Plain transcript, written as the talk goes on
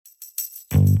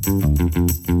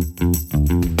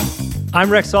I'm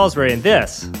Rex Salisbury, and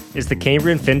this is the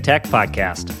Cambrian FinTech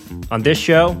Podcast. On this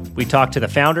show, we talk to the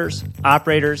founders,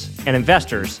 operators, and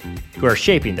investors who are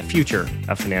shaping the future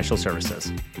of financial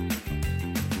services.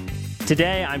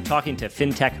 Today, I'm talking to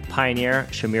FinTech pioneer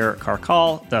Shamir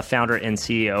Karkal, the founder and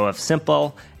CEO of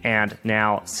Simple, and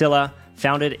now Sila.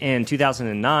 Founded in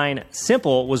 2009,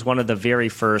 Simple was one of the very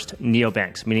first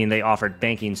neobanks, meaning they offered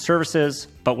banking services,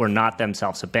 but were not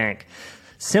themselves a bank.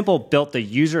 Simple built the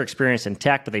user experience and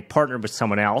tech, but they partnered with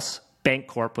someone else,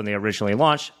 Bancorp, when they originally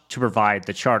launched, to provide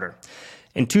the charter.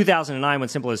 In 2009, when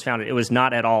Simple was founded, it was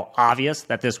not at all obvious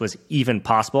that this was even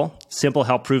possible. Simple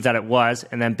helped prove that it was,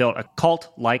 and then built a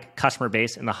cult-like customer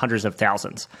base in the hundreds of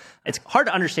thousands. It's hard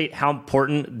to understate how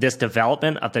important this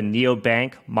development of the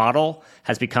neobank model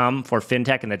has become for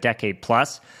fintech in the decade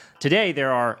plus. Today,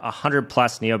 there are 100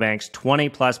 plus neobanks, 20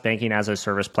 plus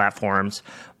banking-as-a-service platforms,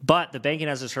 but the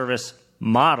banking-as-a-service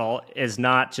model is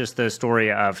not just the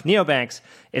story of neobanks.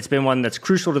 It's been one that's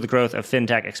crucial to the growth of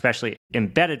fintech, especially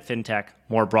embedded fintech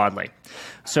more broadly.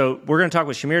 So we're going to talk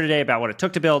with Shamir today about what it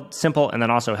took to build Simple and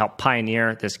then also help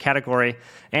pioneer this category.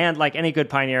 And like any good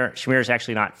pioneer, Shamir is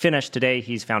actually not finished. Today,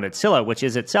 he's founded Sila, which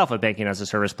is itself a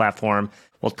banking-as-a-service platform.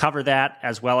 We'll cover that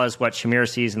as well as what Shamir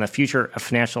sees in the future of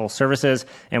financial services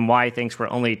and why he thinks we're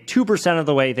only 2% of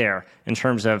the way there in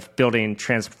terms of building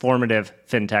transformative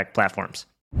fintech platforms.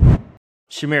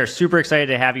 Shamir, super excited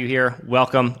to have you here.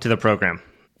 Welcome to the program.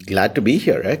 Glad to be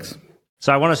here, Rex.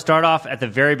 So I want to start off at the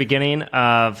very beginning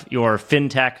of your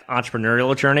fintech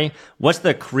entrepreneurial journey. What's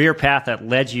the career path that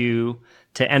led you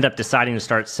to end up deciding to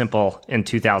start Simple in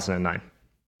 2009?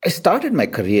 I started my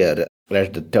career right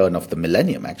at the turn of the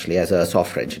millennium, actually, as a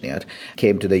software engineer.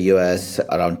 Came to the US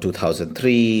around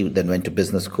 2003, then went to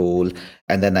business school,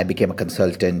 and then I became a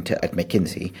consultant at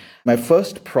McKinsey. My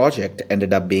first project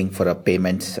ended up being for a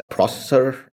payments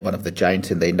processor, one of the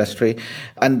giants in the industry.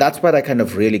 And that's where I kind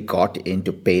of really got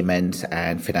into payments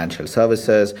and financial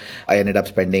services. I ended up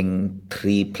spending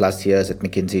 3+ years at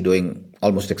McKinsey doing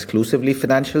almost exclusively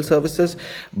financial services,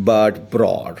 but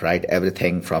broad, right?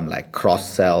 Everything from like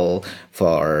cross-sell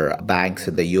for banks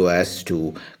in the US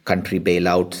to country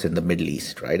bailouts in the Middle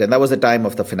East, right? And that was the time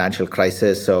of the financial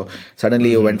crisis. So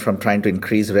suddenly you went from trying to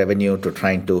increase revenue to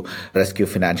trying to rescue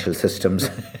financial systems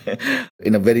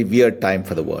in a very weird time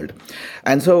for the world.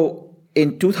 And so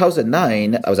in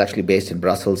 2009, I was actually based in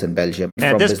Brussels in Belgium. And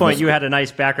at this point, you had a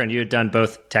nice background. You had done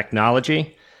both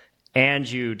technology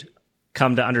and you'd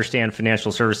come to understand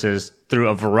financial services through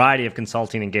a variety of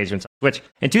consulting engagements, which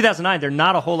in 2009, there are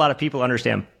not a whole lot of people who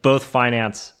understand both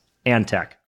finance and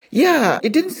tech. Yeah,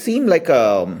 it didn't seem like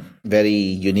a very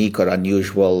unique or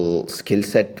unusual skill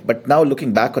set, but now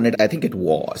looking back on it, I think it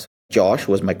was. Josh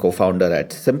was my co-founder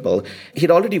at Simple.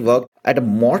 He'd already worked at a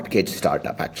mortgage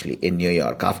startup, actually, in New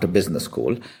York after business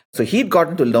school. So he'd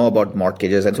gotten to know about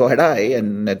mortgages, and so had I.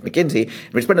 And at McKinsey,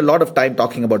 we spent a lot of time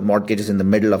talking about mortgages in the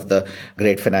middle of the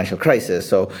great financial crisis.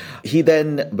 So he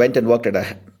then went and worked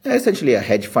at essentially a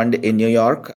hedge fund in New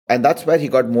York. And that's where he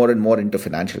got more and more into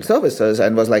financial services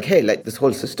and was like, hey, like this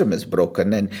whole system is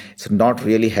broken and it's not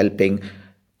really helping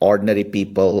ordinary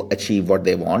people achieve what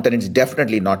they want. And it's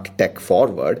definitely not tech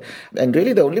forward. And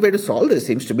really the only way to solve this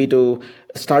seems to be to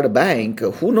start a bank.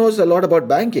 Who knows a lot about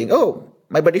banking? Oh,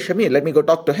 my buddy Shamir, let me go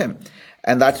talk to him.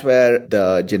 And that's where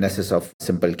the genesis of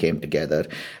Simple came together.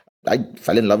 I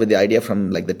fell in love with the idea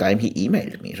from like the time he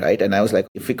emailed me, right? And I was like,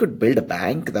 if we could build a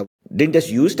bank that didn't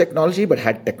just use technology, but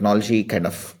had technology kind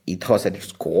of ethos at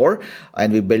its core.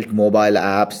 And we built mobile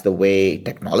apps the way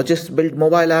technologists build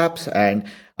mobile apps and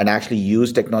actually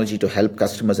use technology to help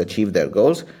customers achieve their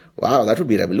goals. Wow, that would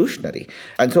be revolutionary.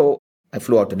 And so I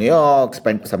flew out to New York,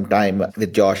 spent some time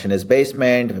with Josh in his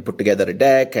basement. We put together a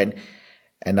deck and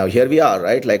now here we are,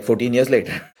 right? Like 14 years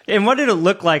later. And what did it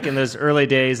look like in those early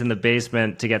days in the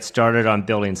basement to get started on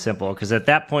building Simple? Because at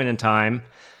that point in time,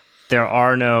 there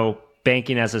are no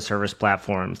banking-as-a-service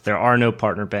platforms. There are no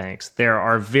partner banks. There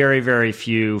are very, very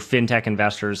few fintech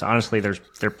investors. Honestly, there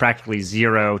are practically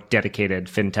zero dedicated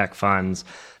fintech funds.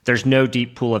 There's no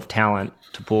deep pool of talent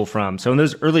to pull from. So in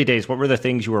those early days, what were the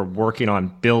things you were working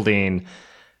on building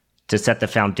to set the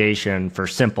foundation for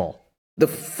Simple? The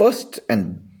first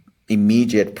and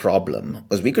immediate problem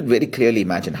was we could very clearly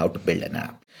imagine how to build an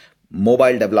app.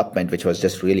 Mobile development, which was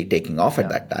just really taking off at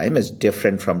that time, is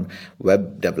different from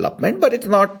web development, but it's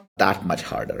not that much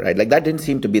harder, right? Like that didn't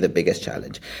seem to be the biggest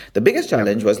challenge. The biggest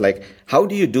challenge was like, how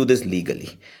do you do this legally?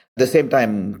 At the same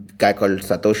time, a guy called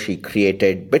Satoshi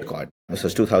created Bitcoin. This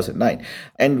was 2009.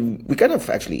 And we kind of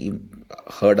actually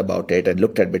heard about it and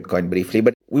looked at Bitcoin briefly,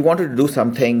 but we wanted to do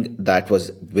something that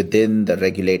was within the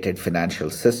regulated financial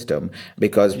system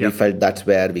because we felt that's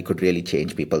where we could really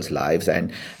change people's lives.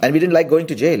 And we didn't like going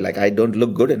to jail. Like, I don't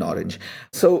look good in orange.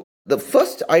 So the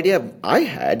first idea I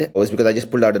had was because I just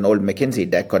pulled out an old McKinsey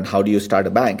deck on how do you start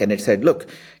a bank. And it said, look,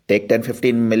 take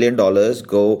 $10-15 million,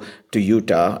 go to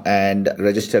Utah and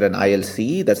register an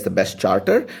ILC. That's the best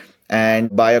charter.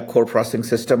 And buy a core processing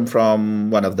system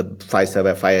from one of the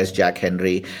Fiserv FIS, Jack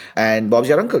Henry, and Bob's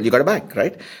your uncle. You got a bank,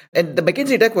 right? And the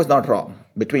McKinsey deck was not wrong.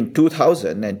 Between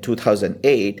 2000 and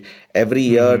 2008, every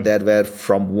year there were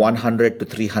from 100 to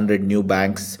 300 new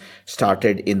banks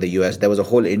started in the US. There was a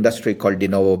whole industry called de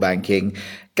novo banking.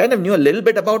 Kind of knew a little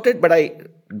bit about it, but I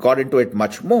got into it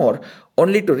much more,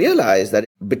 only to realize that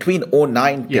between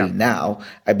 2009 till now,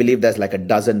 I believe there's like a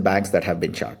dozen banks that have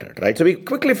been chartered, right? So we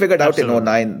quickly figured out in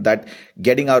 2009 that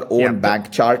getting our own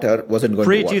bank charter wasn't going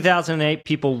to work. Pre-2008,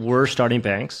 people were starting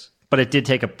banks, but it did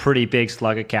take a pretty big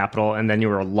slug of capital, and then you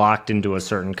were locked into a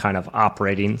certain kind of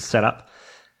operating setup.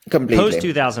 Completely.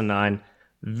 Post-2009,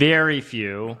 very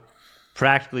few,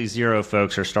 practically zero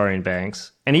folks are starting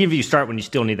banks. And even if you start when you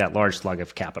still need that large slug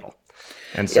of capital.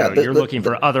 And so you're looking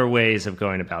for other ways of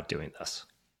going about doing this.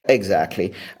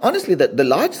 Exactly. Honestly, the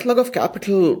large slug of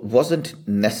capital wasn't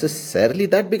necessarily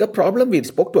that big a problem. We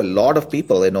spoke to a lot of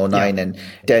people in 2009 and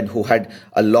 10 who had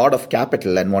a lot of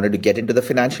capital and wanted to get into the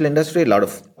financial industry, a lot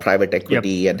of private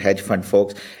equity and hedge fund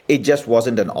folks. It just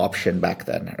wasn't an option back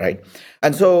then, right?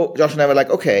 And so Josh and I were like,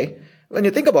 okay, when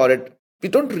you think about it, we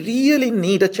don't really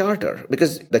need a charter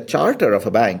because the charter of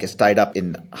a bank is tied up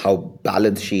in how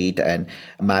balance sheet and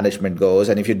management goes.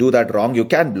 And if you do that wrong, you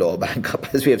can blow a bank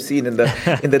up, as we have seen in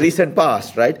the recent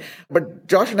past, right? But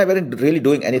Josh and I weren't really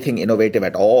doing anything innovative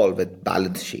at all with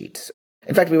balance sheets.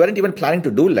 In fact, we weren't even planning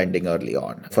to do lending early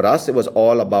on. For us, it was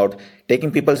all about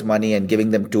taking people's money and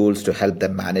giving them tools to help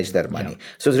them manage their money.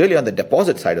 So it's really on the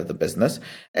deposit side of the business.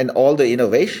 And all the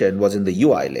innovation was in the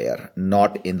UI layer,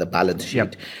 not in the balance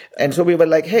sheet. And so we were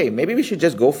like, hey, maybe we should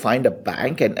just go find a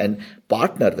bank and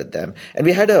partner with them. And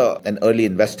we had an early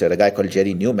investor, a guy called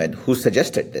Jerry Newman, who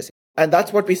suggested this. And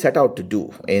that's what we set out to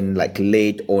do in like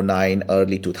late 2009,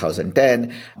 early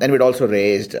 2010. And we'd also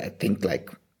raised, I think, like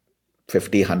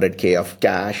 50, 100K of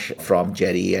cash from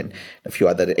Jerry and a few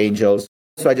other angels.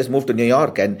 So I just moved to New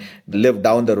York and lived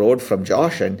down the road from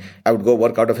Josh, and I would go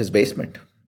work out of his basement.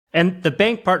 And the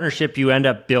bank partnership you end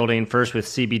up building first with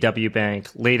CBW Bank,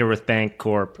 later with Bank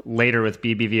Corp, later with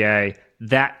BBVA,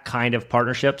 that kind of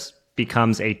partnerships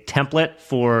becomes a template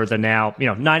for the now,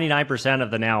 99%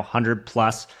 of the now 100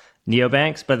 plus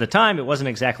neobanks. But at the time, it wasn't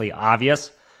exactly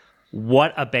obvious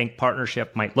what a bank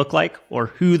partnership might look like or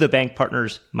who the bank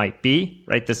partners might be,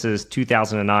 right? This is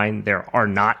 2009. There are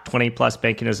not 20 plus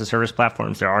banking as a service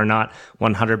platforms. There are not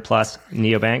 100 plus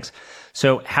neobanks.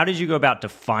 So how did you go about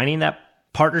defining that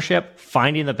partnership,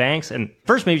 finding the banks? And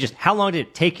first, maybe just how long did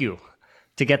it take you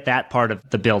to get that part of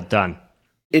the build done?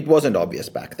 It wasn't obvious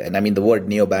back then. I mean, the word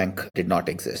neobank did not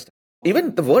exist.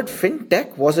 Even the word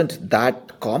fintech wasn't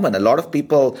that common. A lot of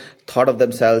people thought of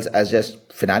themselves as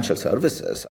just financial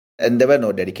services. And there were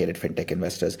no dedicated fintech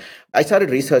investors. I started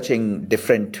researching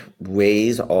different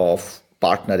ways of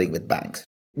partnering with banks.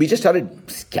 We just started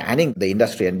scanning the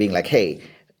industry and being like, hey,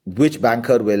 which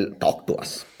banker will talk to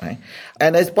us, right?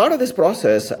 And as part of this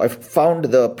process, I found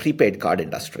the prepaid card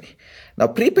industry. Now,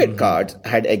 prepaid cards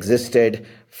had existed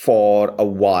for a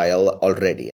while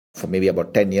already, for maybe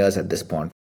about 10 years at this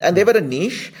point. And they were a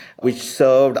niche which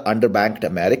served underbanked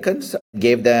Americans,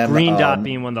 gave them... Green Dot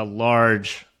being one of the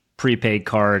large prepaid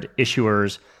card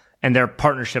issuers, and their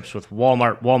partnerships with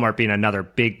Walmart being another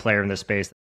big player in this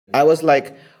space. I was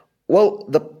like, well,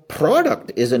 the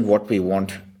product isn't what we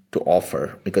want to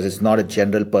offer because it's not a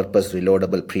general purpose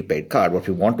reloadable prepaid card. What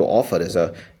we want to offer is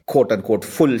a quote unquote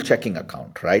full checking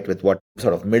account, right? With what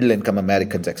sort of middle income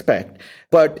Americans expect.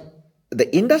 But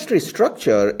the industry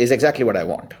structure is exactly what I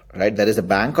want, right? There is a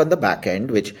bank on the back end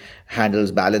which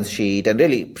handles balance sheet, and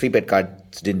really prepaid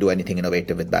cards didn't do anything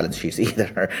innovative with balance sheets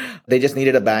either. They just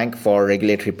needed a bank for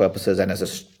regulatory purposes and as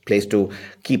a place to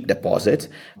keep deposits.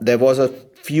 There was a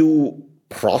few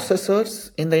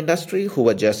processors in the industry who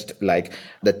were just like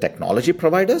the technology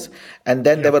providers. And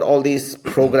then there were all these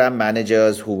program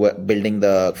managers who were building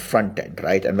the front end,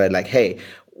 right? And we're like, hey,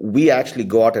 we actually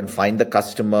go out and find the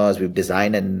customers. We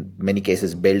design and in many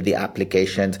cases build the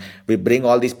applications. We bring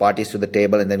all these parties to the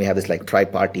table, and then we have this like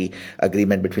tri-party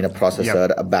agreement between a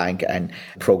processor, a bank, and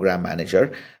program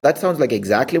manager. That sounds like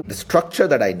exactly the structure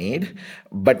that I need,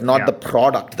 but not the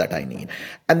product that I need.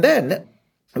 And then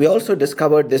we also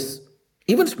discovered this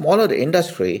even smaller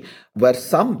industry where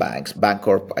some banks,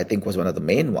 Bancorp, I think was one of the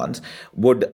main ones,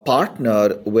 would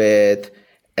partner with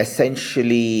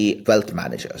essentially wealth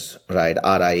managers, right?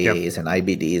 RIAs and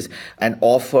IBDs, and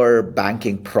offer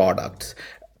banking products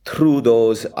through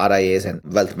those RIAs and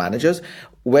wealth managers,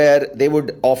 where they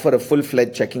would offer a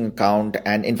full-fledged checking account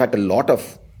and, in fact, a lot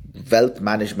of wealth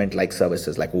management like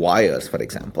services like wires, for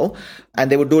example.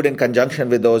 And they would do it in conjunction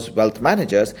with those wealth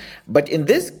managers. But in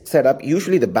this setup,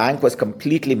 usually the bank was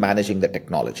completely managing the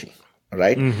technology,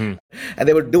 right? And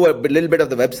they would do a little bit of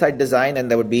the website design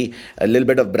and there would be a little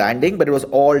bit of branding, but it was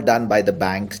all done by the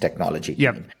bank's technology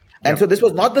team. And so this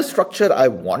was not the structure I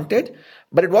wanted,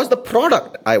 but it was the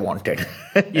product I wanted.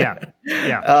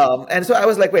 And so I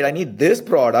was like, wait, I need this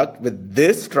product with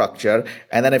this structure.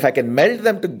 And then if I can meld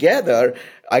them together,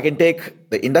 I can take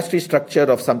the industry structure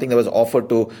of something that was offered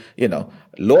to,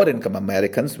 lower income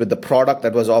Americans with the product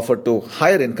that was offered to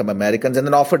higher income Americans and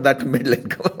then offered that to middle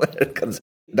income Americans.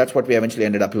 That's what we eventually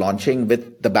ended up launching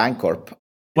with the Bancorp.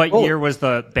 What year was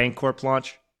the Bancorp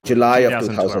launch? July of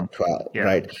 2012,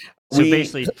 right? So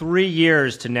basically 3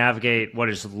 years to navigate what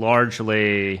is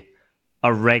largely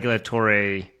a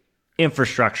regulatory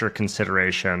infrastructure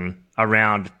consideration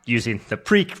around using the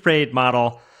prepaid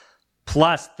model,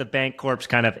 plus the Bancorp's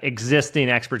kind of existing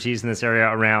expertise in this area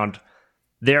around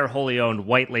their wholly owned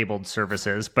white labeled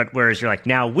services. But whereas you're like,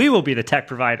 now we will be the tech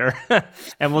provider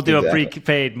and we'll do a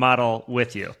prepaid model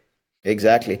with you.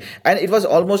 Exactly. And it was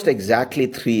almost exactly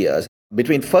 3 years.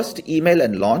 Between first email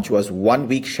and launch was 1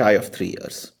 week shy of 3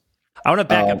 years. I want to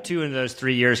back up too in those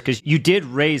 3 years because you did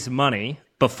raise money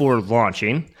before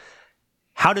launching.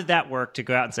 How did that work to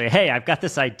go out and say, hey, I've got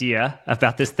this idea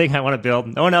about this thing I want to build.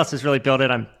 No one else has really built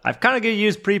it. I've kind of going to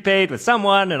use prepaid with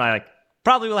someone and I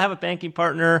probably will have a banking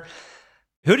partner.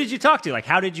 Who did you talk to?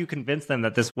 How did you convince them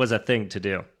that this was a thing to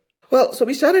do? Well, so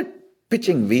we started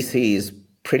pitching VCs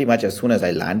pretty much as soon as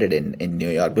I landed in New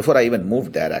York, before I even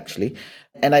moved there, actually.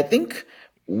 And I think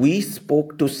we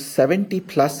spoke to 70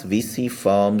 plus VC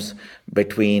firms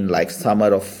between summer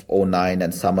of 2009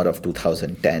 and summer of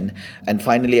 2010, and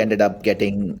finally ended up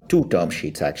getting 2 term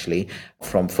sheets actually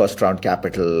from First Round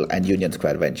Capital and Union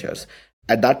Square Ventures.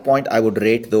 At that point, I would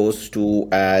rate those 2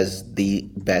 as the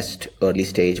best early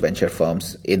stage venture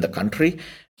firms in the country.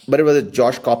 But it was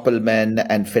Josh Koppelman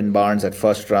and Finn Barnes at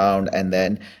First Round, and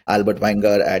then Albert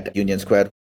Wenger at Union Square.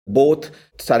 Both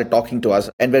started talking to us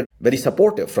and were very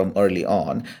supportive from early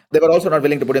on. They were also not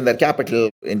willing to put in their capital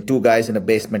in 2 guys in a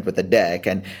basement with a deck.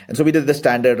 And so we did the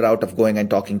standard route of going and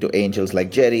talking to angels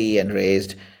like Jerry and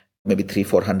raised maybe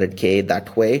 300-400K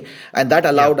that way. And that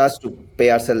allowed us to pay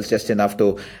ourselves just enough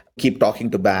to keep talking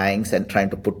to banks and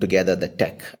trying to put together the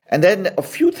tech. And then a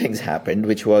few things happened,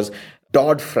 which was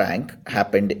Dodd-Frank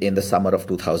happened in the summer of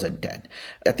 2010.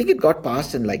 I think it got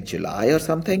passed in July or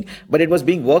something, but it was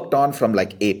being worked on from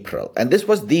April. And this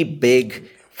was the big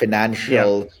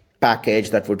financial package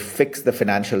that would fix the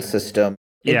financial system.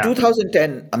 In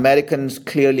 2010, Americans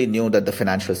clearly knew that the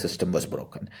financial system was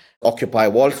broken. Occupy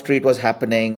Wall Street was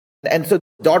happening. And so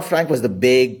Dodd-Frank was the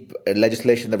big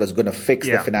legislation that was going to fix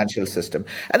the financial system.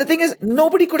 And the thing is,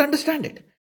 nobody could understand it.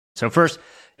 So first,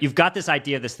 you've got this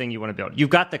idea, this thing you want to build.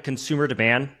 You've got the consumer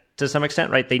demand to some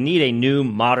extent, right? They need a new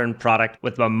modern product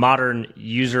with a modern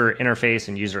user interface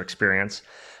and user experience.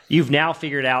 You've now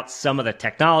figured out some of the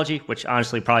technology, which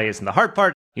honestly probably isn't the hard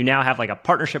part. You now have a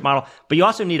partnership model, but you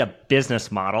also need a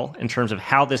business model in terms of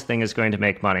how this thing is going to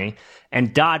make money.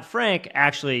 And Dodd-Frank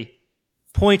actually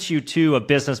points you to a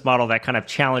business model that kind of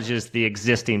challenges the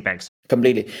existing banks.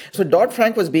 Completely. So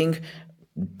Dodd-Frank was being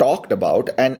talked about,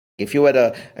 and if you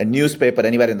were a newspaper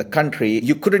anywhere in the country,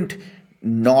 you couldn't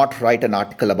not write an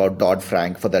article about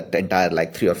Dodd-Frank for that entire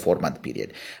 3 or 4 month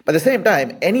period. But at the same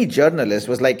time, any journalist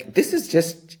was like, this is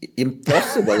just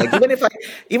impossible.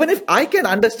 Even if I can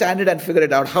understand it and figure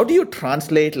it out, how do you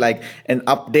translate an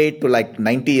update to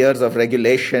 90 years of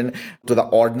regulation to the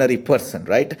ordinary person,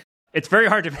 right? It's very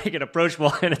hard to make it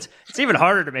approachable, and it's even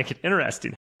harder to make it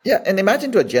interesting. Yeah, and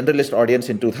imagine to a generalist audience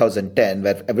in 2010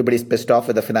 where everybody's pissed off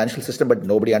with the financial system, but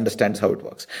nobody understands how it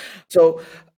works. So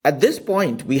at this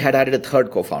point, we had added a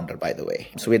third co-founder, by the way.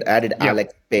 So we had added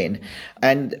Alex Payne.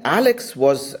 And Alex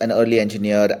was an early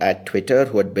engineer at Twitter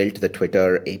who had built the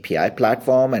Twitter API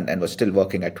platform and was still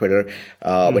working at Twitter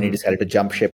when he decided to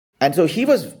jump ship. And so he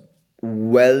was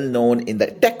well known in the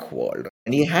tech world.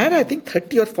 And he had, I think,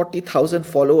 30 or 40,000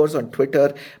 followers on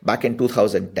Twitter back in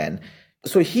 2010.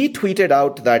 So he tweeted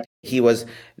out that he was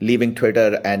leaving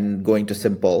Twitter and going to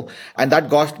Simple. And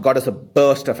that got us a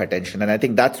burst of attention. And I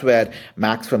think that's where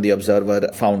Max from The Observer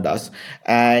found us.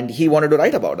 And he wanted to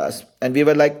write about us. And we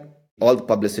were like, all the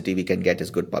publicity we can get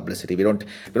is good publicity. We don't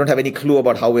have any clue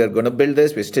about how we are going to build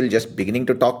this. We're still just beginning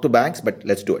to talk to banks, but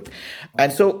let's do it.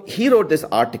 And so he wrote this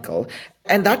article,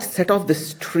 and that set off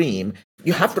this stream.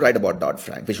 You have to write about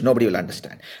Dodd-Frank, which nobody will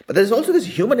understand. But there's also this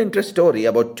human interest story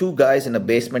about two guys in a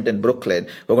basement in Brooklyn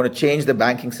who are going to change the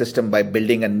banking system by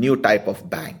building a new type of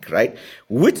bank, right?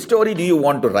 Which story do you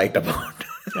want to write about?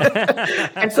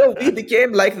 And so we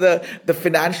became like the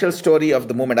financial story of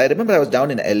the moment. I remember I was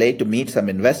down in LA to meet some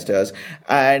investors,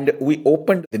 and we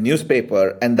opened the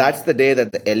newspaper, and that's the day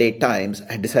that the LA Times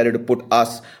had decided to put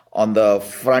us on the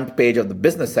front page of the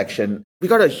business section. We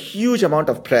got a huge amount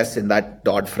of press in that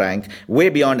Dodd-Frank, way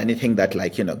beyond anything that,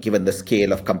 given the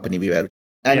scale of company we were.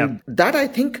 And that, I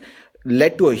think,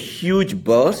 led to a huge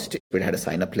burst. We had a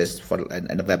sign-up list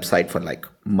and a website for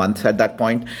months at that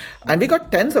point. And we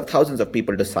got tens of thousands of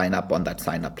people to sign up on that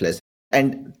sign-up list.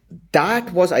 And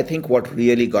that was, I think, what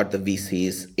really got the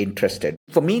VCs interested.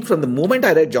 For me, from the moment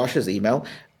I read Josh's email,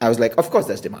 I was like, of course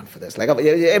there's demand for this.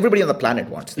 Everybody on the planet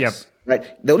wants this. Right?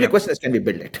 The only question is, can we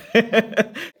build it?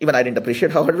 Even I didn't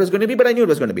appreciate how hard it was going to be, but I knew it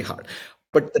was going to be hard.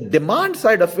 But the demand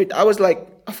side of it, I was like,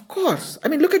 of course. I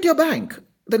mean, look at your bank.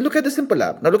 Then look at the Simple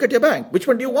app. Now look at your bank. Which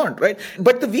one do you want, right?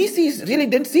 But the VCs really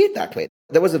didn't see it that way.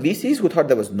 There was the VCs who thought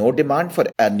there was no demand for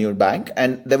a new bank,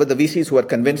 and there were the VCs who were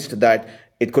convinced that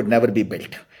it could never be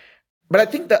built. But I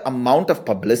think the amount of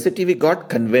publicity we got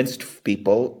convinced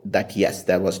people that yes,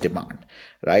 there was demand,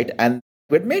 right? And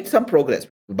we'd made some progress.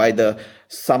 By the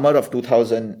summer of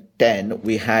 2010,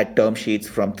 we had term sheets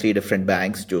from 3 different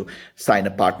banks to sign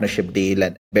a partnership deal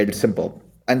and build Simple.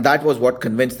 And that was what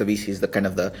convinced the VCs,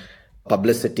 the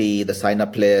publicity, the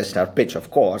sign-up list, our pitch,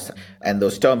 of course, and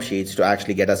those term sheets to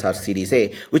actually get us our Series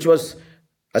A, which was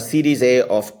a Series A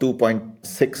of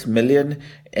 2.6 million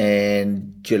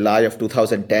in July of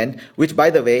 2010, which, by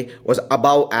the way, was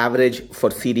above average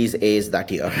for Series A's that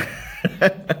year.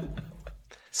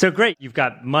 So great. You've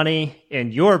got money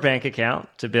in your bank account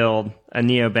to build a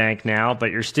neobank now,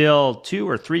 but you're still 2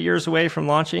 or 3 years away from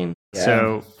launching. Yeah.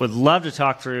 So would love to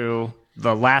talk through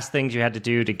the last things you had to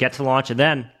do to get to launch. And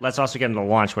then let's also get into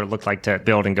launch, what it looked like to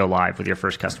build and go live with your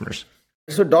first customers.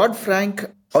 So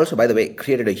Dodd-Frank also, by the way,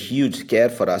 created a huge scare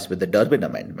for us with the Durbin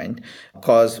Amendment,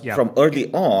 because from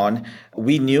early on,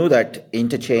 we knew that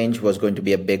interchange was going to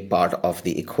be a big part of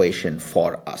the equation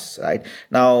for us, right?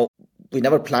 Now, we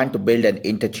never planned to build an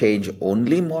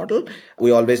interchange-only model.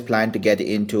 We always planned to get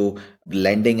into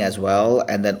lending as well,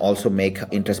 and then also make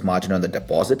interest margin on the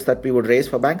deposits that we would raise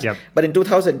for banks. Yep. But in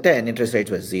 2010, interest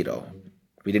rates were zero.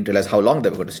 We didn't realize how long they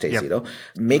were going to stay zero.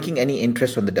 Making any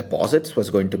interest on the deposits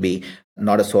was going to be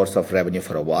not a source of revenue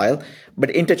for a while. But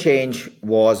interchange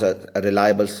was a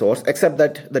reliable source, except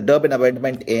that the Durbin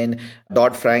Amendment in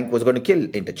Dodd-Frank was going to kill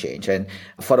interchange. And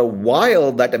for a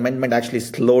while, that amendment actually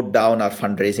slowed down our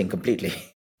fundraising completely.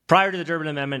 Prior to the Durbin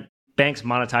Amendment, banks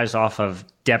monetized off of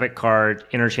debit card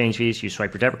interchange fees. You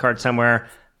swipe your debit card somewhere,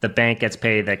 the bank gets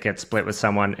paid, that gets split with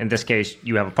someone. In this case,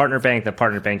 you have a partner bank. The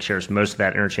partner bank shares most of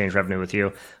that interchange revenue with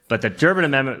you. But the Durbin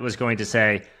Amendment was going to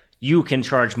say you can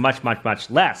charge much, much, much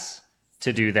less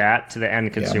to do that to the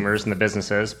end consumers and the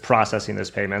businesses processing those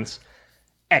payments.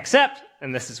 Except,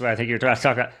 and this is what I think you're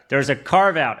talking about, there's a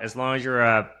carve out as long as you're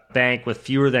a bank with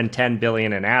fewer than 10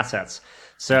 billion in assets.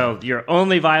 So your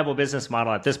only viable business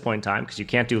model at this point in time, because you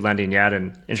can't do lending yet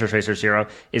and interest rates are zero,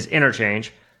 is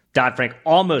interchange. Dodd-Frank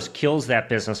almost kills that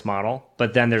business model,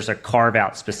 but then there's a carve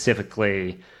out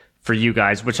specifically for you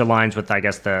guys, which aligns with, I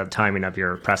guess, the timing of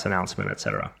your press announcement, et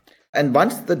cetera. And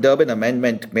once the Durbin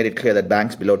Amendment made it clear that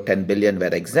banks below 10 billion were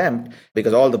exempt,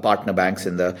 because all the partner banks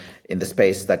in the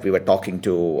space that we were talking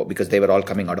to, because they were all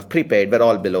coming out of prepaid, were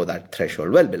all below that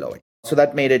threshold, well below it. So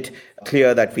that made it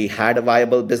clear that we had a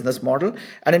viable business model.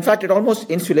 And in fact, it almost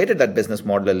insulated that business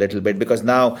model a little bit, because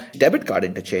now debit card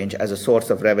interchange as a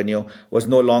source of revenue was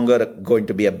no longer going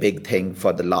to be a big thing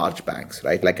for the large banks,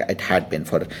 right? Like it had been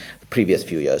for the previous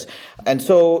few years. And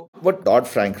so what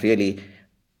Dodd-Frank really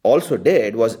also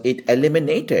did was it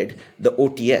eliminated the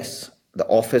OTS, the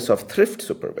Office of Thrift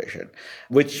Supervision,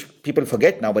 which people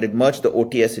forget now, but it merged the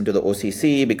OTS into the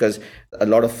OCC because a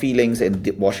lot of feelings in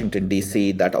Washington,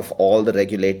 D.C., that of all the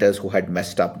regulators who had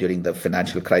messed up during the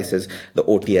financial crisis, the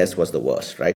OTS was the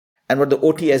worst, right? And what the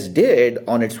OTS did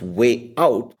on its way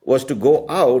out was to go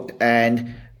out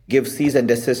and give cease and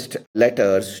desist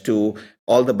letters to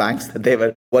all the banks that they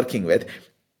were working with.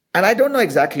 And I don't know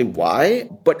exactly why,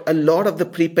 but a lot of the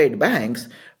prepaid banks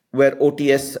were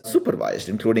OTS supervised,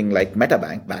 including like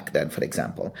MetaBank back then, for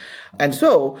example. And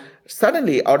so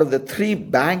suddenly, out of the 3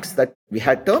 banks that we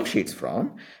had term sheets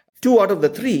from, 2 out of the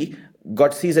 3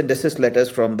 got cease and desist letters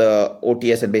from the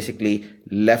OTS and basically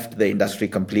left the industry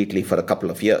completely for a couple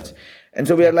of years. And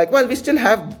so we are like, well, we still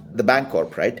have the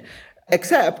Bancorp, right?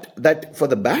 Except that for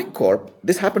the Bancorp,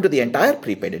 this happened to the entire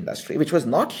prepaid industry, which was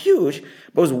not huge,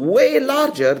 but was way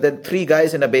larger than three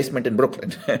guys in a basement in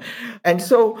Brooklyn. And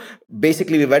so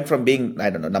basically we went from being, I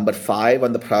don't know, number 5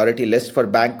 on the priority list for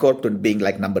Bancorp to being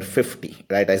like number 50,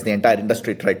 right? As the entire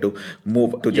industry tried to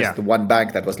move to just the one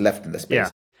bank that was left in the space. Yeah.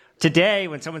 Today,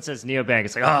 when someone says neobank,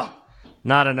 it's like, oh,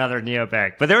 not another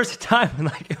neobank. But there was a time when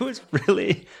like it was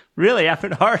really, really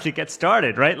effing hard to get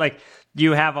started, right? Like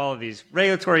you have all of these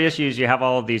regulatory issues. You have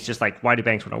all of these just like, why do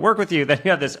banks want to work with you? Then you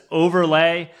have this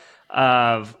overlay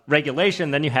of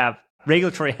regulation. Then you have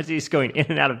regulatory entities going in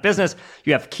and out of business.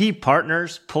 You have key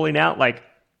partners pulling out like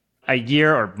a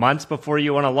year or months before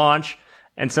you want to launch.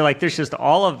 And so like there's just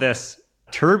all of this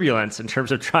turbulence in terms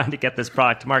of trying to get this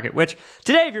product to market, which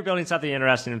today, if you're building something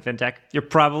interesting in fintech, you're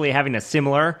probably having a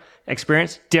similar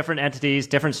experience, different entities,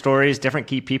 different stories, different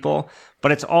key people,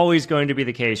 but it's always going to be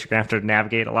the case. You're going to have to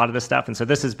navigate a lot of this stuff. And so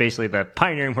this is basically the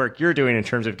pioneering work you're doing in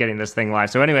terms of getting this thing live.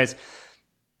 So anyways,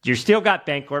 you still got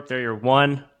Bancorp. They're your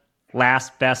one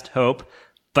last best hope,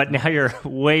 but now you're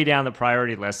way down the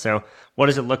priority list. So what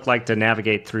does it look like to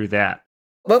navigate through that?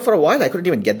 Well, for a while, I couldn't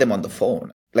even get them on the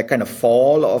phone. Like kind of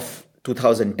fall of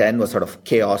 2010 was sort of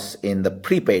chaos in the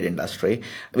prepaid industry,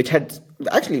 which had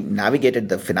actually navigated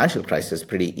the financial crisis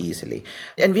pretty easily.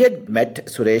 And we had met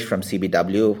Suresh from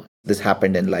CBW. This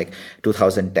happened in like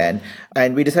 2010.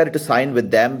 And we decided to sign with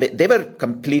them. They were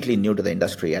completely new to the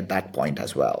industry at that point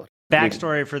as well.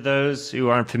 Backstory for those who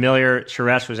aren't familiar,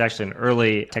 Suresh was actually an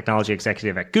early technology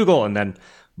executive at Google and then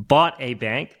bought a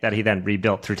bank that he then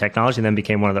rebuilt through technology and then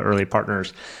became one of the early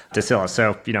partners to Sila.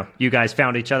 So, you guys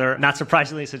found each other, not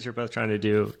surprisingly, since you're both trying to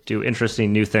do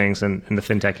interesting new things in the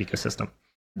fintech ecosystem.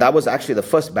 That was actually the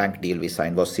first bank deal we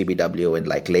signed was CBW in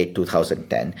like late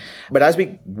 2010. But as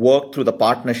we worked through the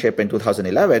partnership in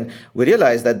 2011, we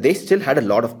realized that they still had a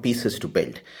lot of pieces to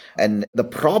build. And the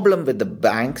problem with the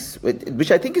banks,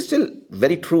 which I think is still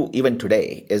very true even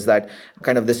today, is that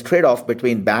kind of this trade-off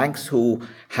between banks who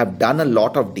have done a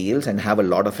lot of deals and have a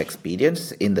lot of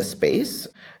experience in the space,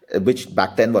 which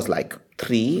back then was like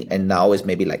 3 and now is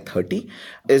maybe like 30,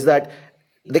 is that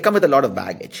they come with a lot of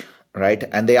baggage. Right?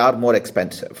 And they are more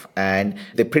expensive. And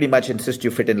they pretty much insist you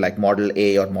fit in like model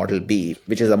A or model B,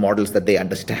 which is the models that they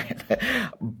understand.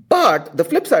 But the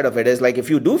flip side of it is like if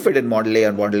you do fit in model A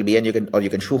or model B and you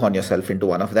can shoehorn yourself into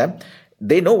one of them,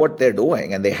 they know what they're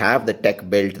doing and they have the tech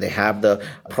built, they have the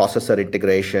processor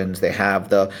integrations, they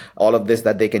have all of this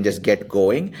that they can just get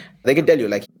going. They can tell you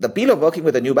like the appeal of working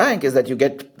with a new bank is that you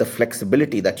get the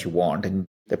flexibility that you want, and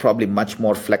they're probably much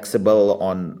more flexible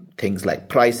on things like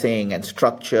pricing and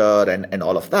structure and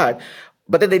all of that.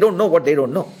 But then they don't know what they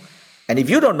don't know. And if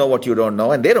you don't know what you don't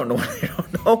know and they don't know what they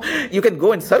don't know, you can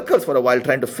go in circles for a while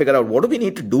trying to figure out what do we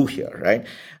need to do here, right?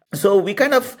 So we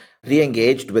kind of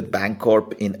re-engaged with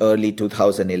Bancorp in early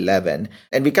 2011,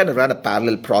 and we kind of ran a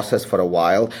parallel process for a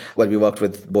while where we worked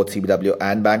with both CBW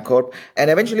and Bancorp. And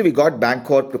eventually we got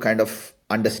Bancorp to kind of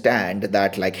understand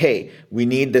that like, hey, we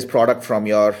need this product from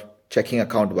your checking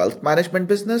account wealth management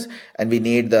business, and we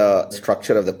need the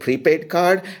structure of the prepaid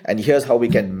card, and here's how we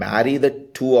can marry the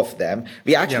two of them.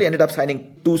 We actually ended up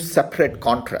signing 2 separate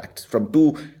contracts from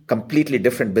 2 completely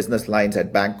different business lines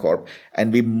at Bancorp,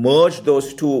 and we merged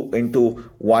those 2 into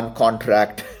one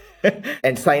contract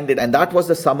and signed it. And that was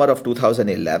the summer of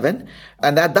 2011.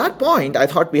 And at that point, I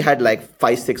thought we had like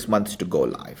 5-6 months to go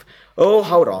live. Oh,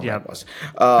 how wrong I was.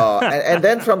 And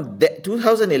then from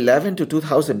 2011 to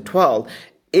 2012,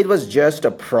 it was just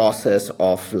a process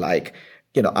of like,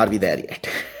 are we there yet?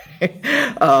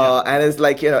 And it's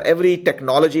like, every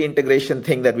technology integration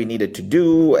thing that we needed to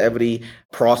do, every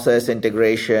process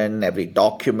integration, every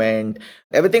document,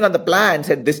 everything on the plan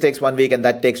said this takes 1 week and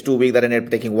that takes 2 weeks, that ended up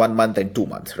taking 1 month and 2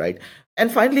 months, right? And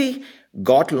finally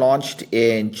got launched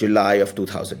in July of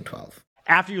 2012.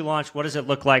 After you launch, what does it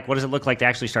look like? What does it look like to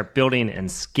actually start building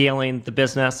and scaling the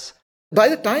business? By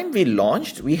the time we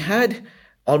launched, we had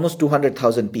almost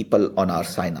 200,000 people on our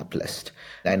sign-up list.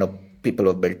 I know people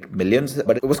have built millions,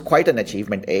 but it was quite an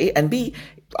achievement, A. And B,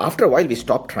 after a while, we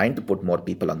stopped trying to put more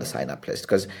people on the sign-up list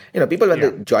because, people, when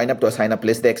they join up to a sign-up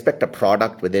list, they expect a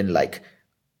product within like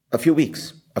a few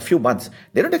weeks, a few months.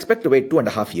 They don't expect to wait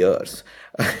 2.5 years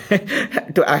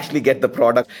to actually get the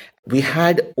product. We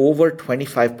had over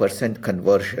 25%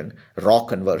 conversion, raw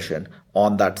conversion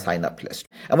on that sign-up list.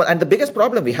 And the biggest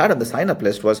problem we had on the sign-up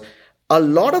list was a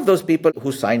lot of those people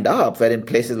who signed up were in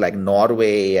places like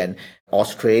Norway and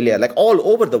Australia, like all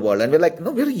over the world. And we're like,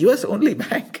 no, we're a US only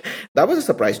bank. That was a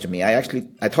surprise to me. I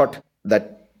thought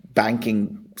that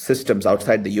banking systems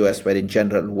outside the US were in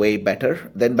general way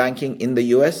better than banking in the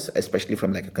US, especially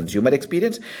from like a consumer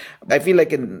experience. I feel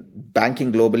like in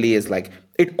banking globally is like,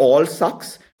 it all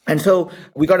sucks. And so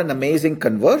we got an amazing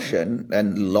conversion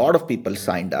and a lot of people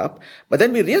signed up. But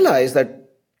then we realized that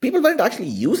people weren't actually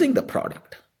using the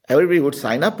product. Everybody would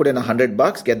sign up, put in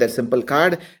 $100, get their simple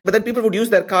card, but then people would use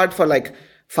their card for like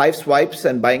 5 swipes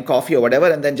and buying coffee or whatever,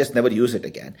 and then just never use it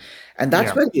again. And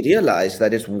that's where we realized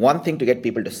that it's one thing to get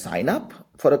people to sign up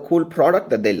for a cool product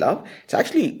that they love. It's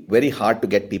actually very hard to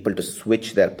get people to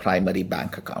switch their primary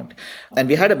bank account. And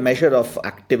we had a measure of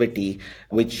activity,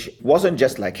 which wasn't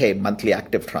just like, hey, monthly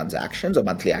active transactions or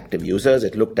monthly active users.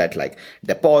 It looked at like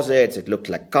deposits, it looked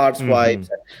like card swipes,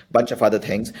 and a bunch of other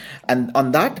things. And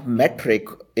on that metric,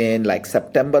 in like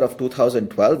September of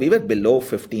 2012, we were below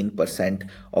 15%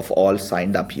 of all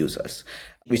signed up users.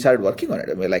 We started working on it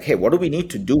and we're like, hey, what do we need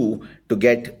to do to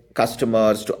get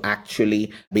customers to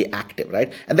actually be active,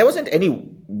 right? And there wasn't any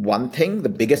one thing. The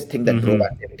biggest thing that drove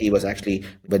activity was actually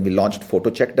when we launched photo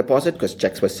check deposit, because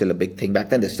checks were still a big thing back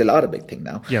then. They still are a big thing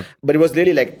now. Yep. But it was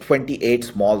really like 28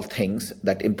 small things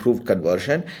that improved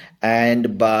conversion.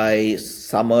 And by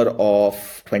summer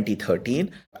of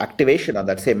 2013, activation on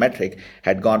that same metric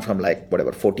had gone from like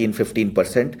whatever, 14,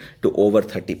 15% to over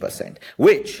 30%,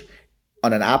 which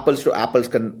on an apples to apples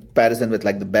comparison with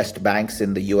like the best banks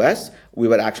in the US, we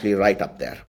were actually right up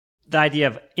there. The idea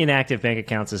of inactive bank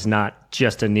accounts is not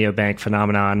just a neobank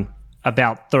phenomenon.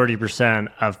 About 30%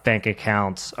 of bank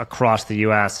accounts across the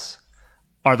US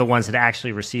are the ones that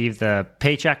actually receive the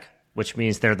paycheck, which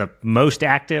means they're the most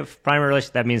active primary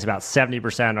relationship. That means about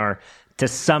 70% are to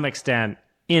some extent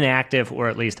inactive, or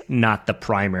at least not the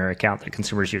primary account that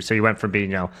consumers use. So you went from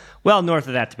being, well north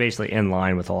of that to basically in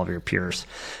line with all of your peers,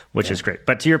 which is great.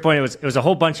 But to your point, it was a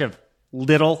whole bunch of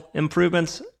little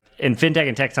improvements. In fintech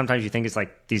and tech, sometimes you think it's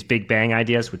like these big bang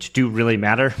ideas, which do really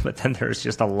matter, but then there's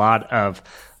just a lot of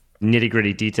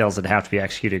nitty-gritty details that have to be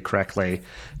executed correctly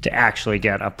to actually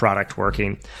get a product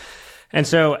working. And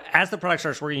so as the product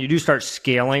starts working, you do start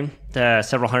scaling to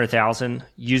several 100,000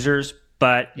 users,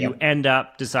 but you end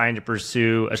up deciding to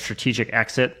pursue a strategic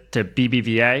exit to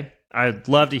BBVA. I'd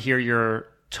love to hear your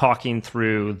talking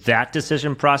through that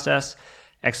decision process,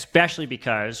 especially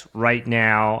because right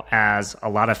now, as a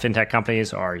lot of fintech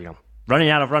companies are, running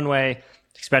out of runway,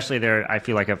 especially there, I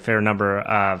feel like a fair number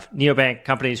of neobank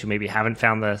companies who maybe haven't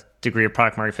found the degree of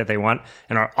product market fit they want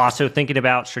and are also thinking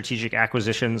about strategic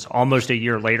acquisitions almost a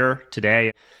year later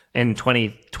today in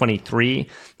 2023.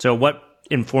 So what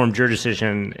informed your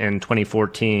decision in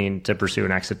 2014 to pursue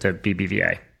an exit to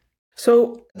BBVA?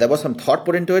 So there was some thought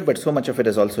put into it, but so much of it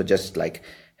is also just like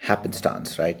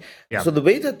happenstance, right? Yeah. So the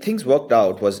way that things worked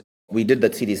out was we did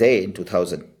that Series A in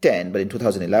 2010, but in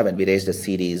 2011, we raised a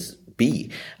Series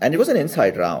B. And it was an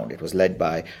inside round. It was led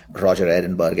by Roger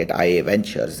Ehrenberg at IA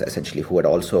Ventures, essentially, who had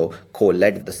also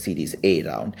co-led the Series A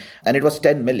round. And it was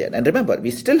 10 million. And remember,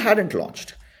 we still hadn't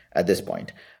launched at this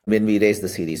point when we raised the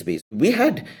Series B. We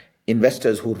had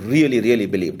investors who really, really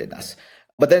believed in us.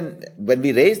 But then when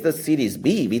we raised the Series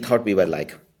B, we thought we were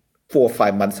like 4 or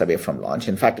 5 months away from launch.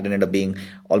 In fact, it ended up being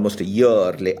almost a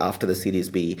year after the Series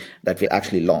B that we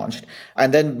actually launched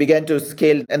and then began to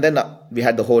scale. And then we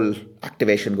had the whole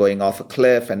activation going off a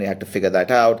cliff and we had to figure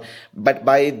that out. But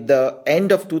by the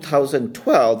end of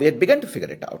 2012, we had begun to figure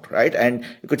it out, right? And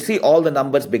you could see all the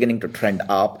numbers beginning to trend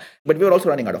up, but we were also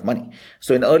running out of money.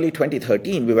 So in early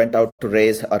 2013, we went out to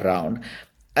raise a round.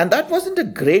 And that wasn't a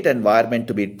great environment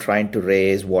to be trying to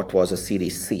raise what was a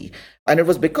Series C. And it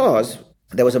was because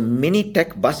there was a mini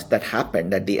tech bust that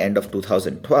happened at the end of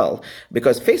 2012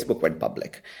 because Facebook went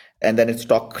public and then its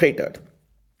stock cratered.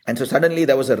 And so suddenly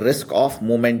there was a risk off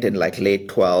movement in like late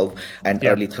 12 and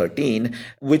early 13,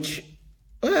 which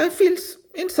feels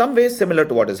in some ways similar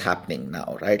to what is happening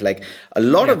now, right? Like a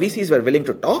lot of VCs were willing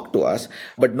to talk to us,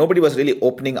 but nobody was really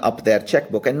opening up their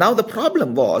checkbook. And now the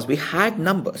problem was we had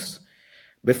numbers.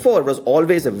 Before, it was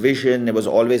always a vision. It was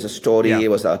always a story. It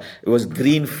was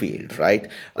greenfield, right?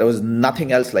 There was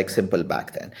nothing else like Simple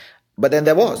back then. But then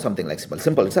there was something like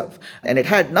Simple itself. And it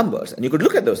had numbers. And you could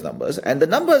look at those numbers. And the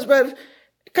numbers were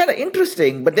kind of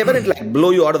interesting, but they weren't like blow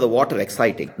you out of the water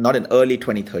exciting. Not in early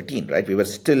 2013, right? We were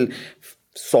still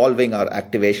solving our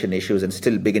activation issues and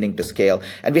still beginning to scale.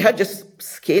 And we had just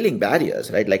scaling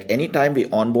barriers, right? Like anytime we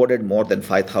onboarded more than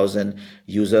 5,000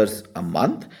 users a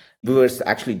month, we were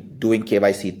actually doing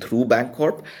KYC through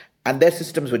Bancorp and their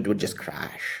systems would just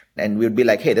crash. And we would be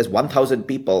like, hey, there's 1,000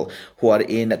 people who are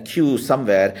in a queue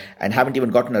somewhere and haven't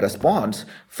even gotten a response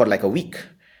for like a week.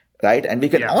 right? And we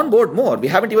can onboard more. We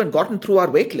haven't even gotten through our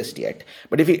wait list yet.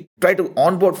 But if we try to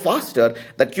onboard faster,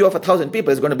 that queue of 1,000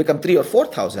 people is going to become 3,000 or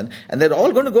 4,000, and they're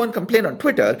all going to go and complain on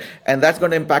Twitter, and that's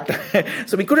going to impact.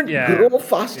 So we couldn't grow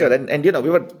faster. And we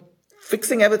were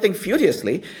fixing everything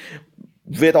furiously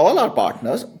with all our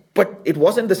partners, but it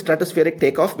wasn't the stratospheric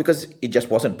takeoff because it just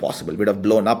wasn't possible. We'd have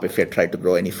blown up if we had tried to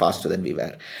grow any faster than we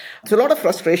were. So a lot of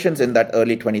frustrations in that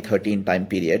early 2013 time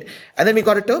period. And then we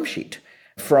got a term sheet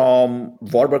from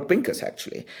Warburg Pincus,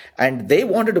 actually. And they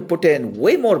wanted to put in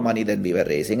way more money than we were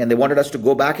raising, and they wanted us to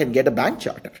go back and get a bank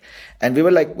charter. And we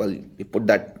were like, well, we put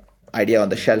that idea on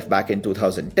the shelf back in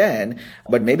 2010,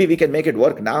 but maybe we can make it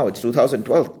work now. It's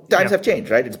 2012. Times have changed,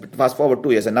 right? It's fast forward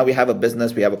 2 years, and now we have a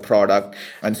business, we have a product.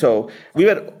 And so we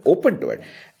were open to it.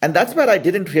 And that's where I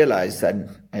didn't realize, and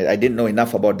I didn't know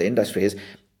enough about the industry, is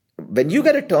when you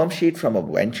get a term sheet from a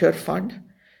venture fund,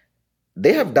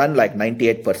 they have done like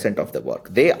 98% of the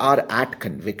work. They are at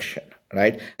conviction,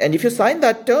 right? And if you sign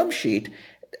that term sheet,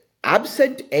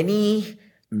 absent any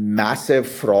massive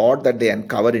fraud that they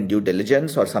uncover in due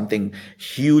diligence or something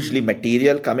hugely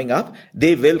material coming up,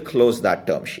 they will close that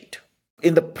term sheet.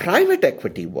 In the private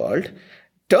equity world,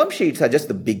 term sheets are just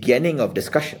the beginning of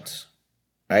discussions,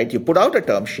 right? You put out a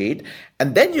term sheet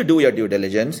and then you do your due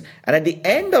diligence. And at the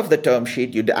end of the term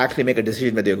sheet, you actually make a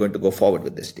decision whether you're going to go forward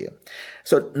with this deal.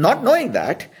 So not knowing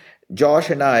that, Josh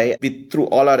and I, we threw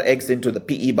all our eggs into the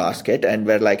PE basket and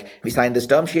we're like, we signed this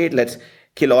term sheet, let's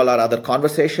kill all our other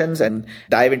conversations and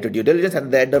dive into due diligence. And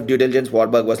at the end of due diligence,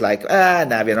 Warburg was like, we're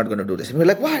not going to do this. And we're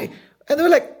like, why? And they were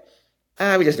like,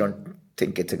 we just don't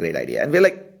think it's a great idea. And we're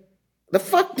like, the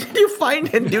fuck did you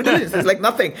find in due diligence? It's like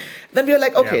nothing. Then we were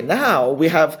like, okay, now we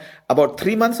have about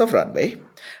 3 months of runway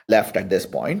left at this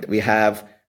point. We have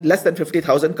less than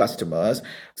 50,000 customers,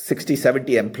 60,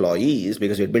 70 employees,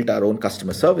 because we built our own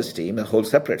customer service team, a whole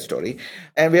separate story.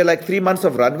 And we are like 3 months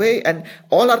of runway, and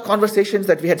all our conversations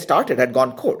that we had started had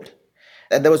gone cold.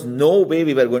 And there was no way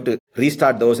we were going to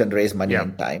restart those and raise money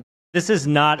in time. This is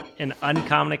not an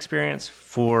uncommon experience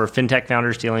for fintech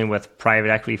founders dealing with private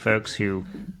equity folks who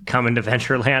come into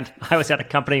venture land. I was at a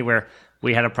company where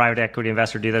we had a private equity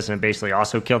investor do this, and it basically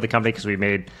also killed the company because we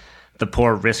made the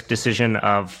poor risk decision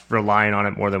of relying on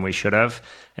it more than we should have.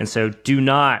 And so do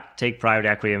not take private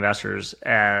equity investors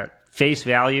at face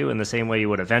value in the same way you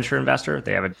would a venture investor.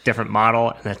 They have a different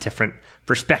model and a different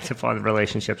perspective on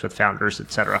relationships with founders,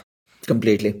 et cetera.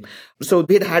 Completely. So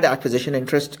we had acquisition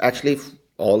interest actually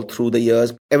all through the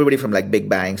years, everybody from like big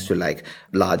banks to like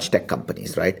large tech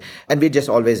companies, right? And we just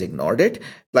always ignored it.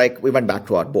 Like we went back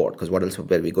to our board because what else were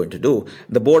we going to do?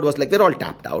 The board was like, we're all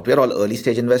tapped out. We're all early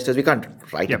stage investors. We can't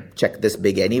write a check this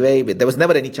big anyway. There was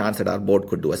never any chance that our board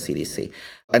could do a Series C.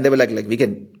 And they were like we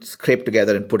can scrape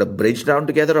together and put a bridge down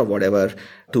together or whatever,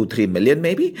 2-3 million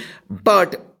maybe.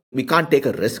 But we can't take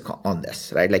a risk on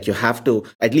this, right? Like you have to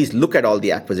at least look at all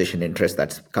the acquisition interest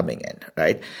that's coming in,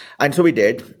 right? And so we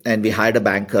did, and we hired a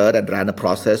banker and ran a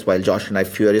process while Josh and I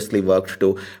furiously worked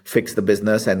to fix the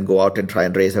business and go out and try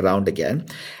and raise a round again.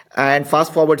 And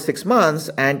fast forward 6 months,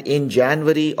 and in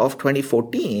January of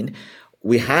 2014,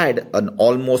 we had an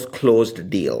almost closed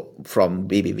deal from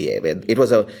BBVA. It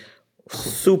was a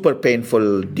super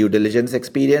painful due diligence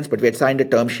experience, but we had signed a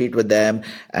term sheet with them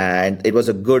and it was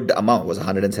a good amount. It was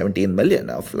 117 million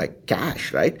of like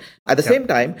cash, right? At the same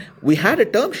time, we had a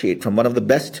term sheet from one of the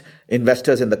best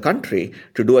investors in the country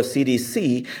to do a Series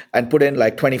C and put in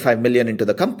like 25 million into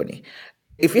the company.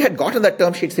 If we had gotten that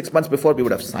term sheet 6 months before, we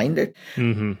would have signed it.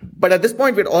 Mm-hmm. But at this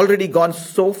point, we'd already gone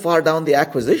so far down the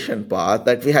acquisition path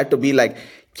that we had to be like,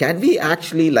 can we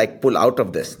actually like pull out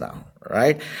of this now,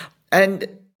 right?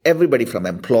 And everybody from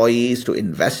employees to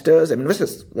investors,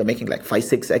 investors were making like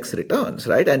 5-6x returns,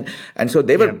 right? And so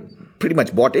they were pretty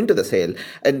much bought into the sale.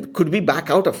 And could we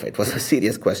back out of it was a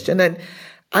serious question.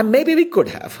 And maybe we could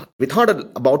have. We thought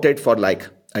about it for like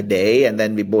a day, and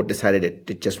then we both decided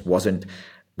it just wasn't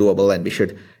doable and we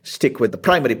should stick with the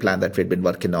primary plan that we'd been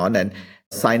working on and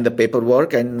sign the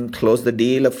paperwork and close the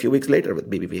deal a few weeks later with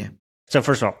BBVA. So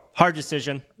first of all, hard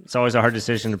decision. It's always a hard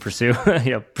decision to pursue,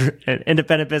 an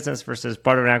independent business versus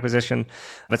part of an acquisition.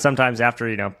 But sometimes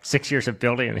after, 6 years of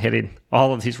building and hitting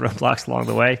all of these roadblocks along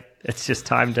the way, it's just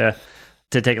time to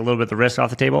take a little bit of the risk off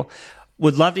the table.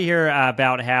 Would love to hear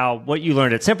about how what you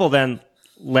learned at Simple then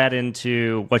led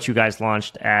into what you guys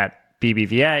launched at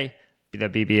BBVA, the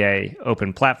BBVA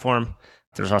Open Platform.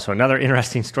 There's also another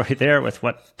interesting story there with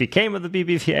what became of the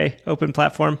BBVA Open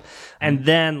Platform. And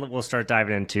then we'll start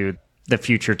diving into the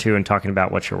future too and talking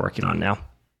about what you're working on now.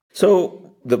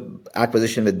 So the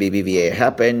acquisition with BBVA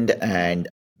happened and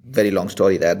Very long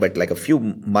story there, but like a few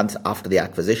months after the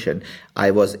acquisition,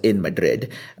 I was in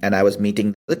Madrid and I was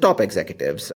meeting the top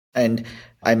executives. And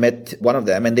I met one of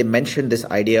them and they mentioned this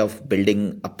idea of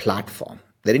building a platform.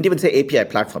 They didn't even say API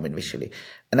platform initially.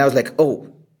 And I was like,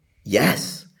 oh,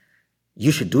 yes,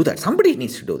 you should do that. Somebody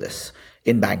needs to do this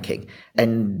in banking.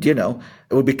 And, it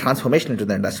would be transformational to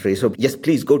the industry. So yes,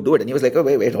 please go do it. And he was like, oh,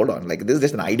 wait, hold on. Like, this is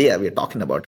just an idea we're talking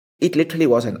about. It literally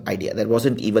was an idea. There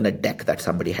wasn't even a deck that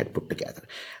somebody had put together.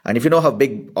 And if you know how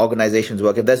big organizations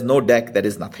work, if there's no deck, there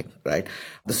is nothing, right?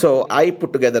 So I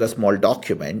put together a small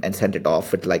document and sent it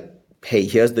off with like, hey,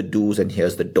 here's the do's and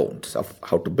here's the don'ts of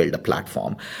how to build a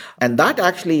platform. And that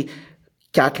actually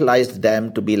catalyzed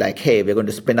them to be like, hey, we're going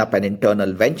to spin up an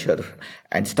internal venture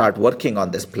and start working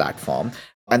on this platform.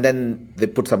 And then they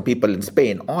put some people in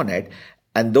Spain on it.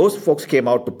 And those folks came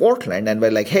out to Portland and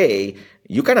were like, hey,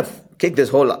 you kind of kicked this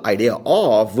whole idea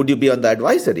off. Would you be on the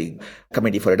advisory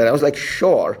committee for it? And I was like,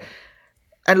 sure.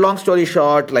 And long story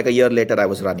short, like a year later, I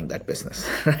was running that business,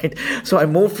 right? So I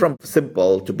moved from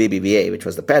Simple to BBVA, which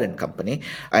was the parent company,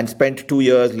 and spent 2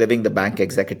 years living the bank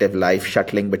executive life,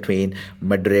 shuttling between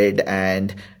Madrid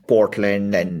and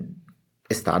Portland and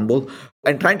Istanbul,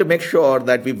 and trying to make sure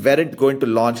that we weren't going to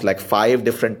launch like 5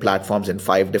 different platforms in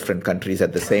 5 different countries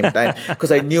at the same time,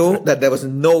 because I knew that there was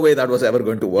no way that was ever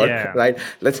going to work, right?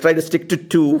 Let's try to stick to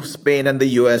 2, Spain and the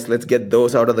US. Let's get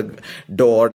those out of the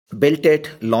door. Built it,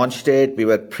 launched it. We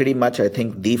were pretty much, I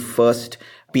think, the first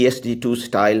PSD2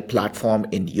 style platform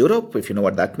in Europe, if you know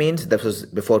what that means. This was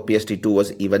before PSD2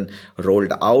 was even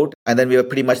rolled out. And then we were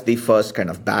pretty much the first kind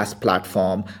of BaaS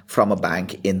platform from a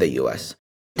bank in the US.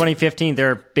 2015,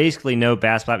 there are basically no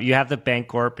BaaS platform. You have the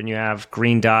Bancorp and you have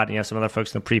Green Dot and you have some other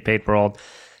folks in the prepaid world.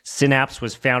 Synapse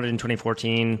was founded in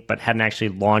 2014, but hadn't actually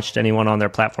launched anyone on their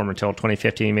platform until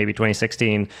 2015, maybe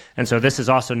 2016. And so this has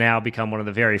also now become one of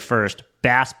the very first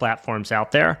BaaS platforms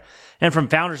out there. And from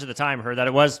founders at the time, heard that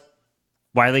it was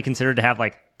widely considered to have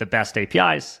like the best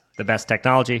APIs, the best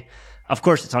technology. Of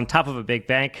course, it's on top of a big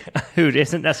bank who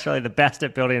isn't necessarily the best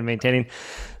at building and maintaining.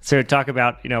 So talk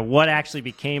about, what actually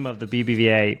became of the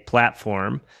BBVA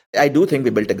platform. I do think we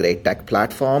built a great tech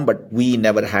platform, but we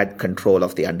never had control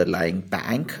of the underlying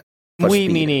bank. We,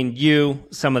 meaning you,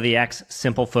 some of the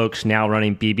ex-Simple folks now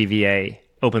running BBVA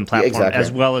open platform,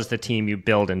 as well as the team you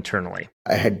build internally.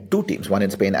 I had 2 teams, one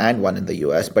in Spain and one in the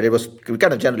US, but it was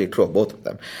kind of generally true of both of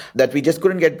them, that we just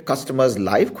couldn't get customers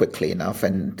live quickly enough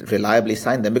and reliably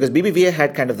sign them because BBVA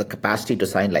had kind of the capacity to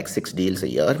sign like 6 deals a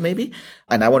year maybe,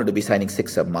 and I wanted to be signing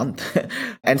 6 a month.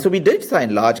 And so we did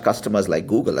sign large customers like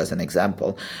Google as an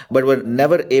example, but were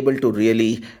never able to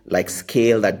really like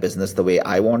scale that business the way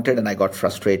I wanted, and I got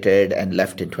frustrated and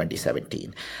left in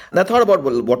 2017. And I thought about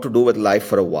what to do with life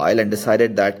for a while and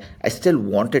decided that I still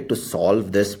wanted to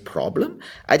solve this problem.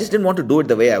 I just didn't want to do it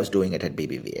the way I was doing it at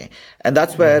BBVA. And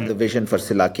that's where the vision for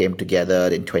Sila came together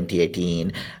in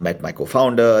 2018, met my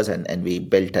co-founders, and we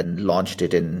built and launched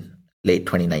it in late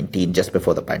 2019, just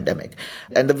before the pandemic.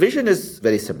 And the vision is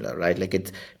very similar, right? Like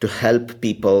it's to help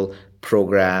people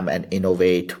program and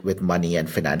innovate with money and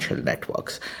financial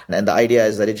networks. And the idea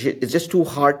is that it's just too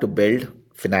hard to build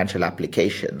financial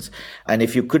applications. And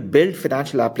if you could build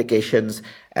financial applications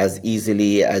as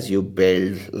easily as you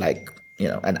build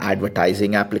an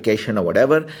advertising application or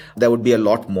whatever, there would be a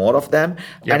lot more of them.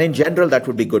 Yep. And in general, that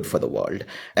would be good for the world.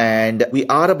 And we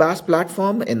are a BaaS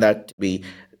platform in that we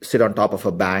sit on top of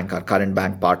a bank. Our current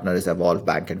bank partner is Evolve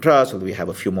Bank and Trust, so we have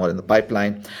a few more in the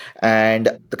pipeline. And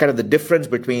the difference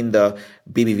between the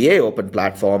BBVA open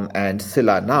platform and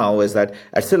Sila now is that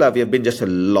at Sila, we have been just a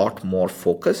lot more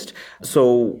focused.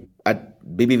 So at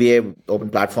BBVA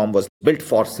open platform was built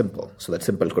for Simple, so that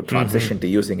Simple could transition to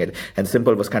using it. And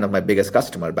Simple was kind of my biggest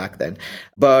customer back then.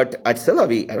 But at Sila,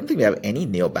 I don't think we have any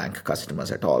neobank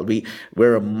customers at all.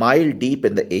 We're a mile deep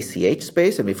in the ACH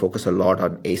space, and we focus a lot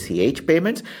on ACH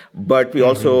payments. But we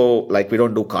also, we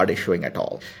don't do card issuing at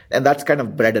all. And that's kind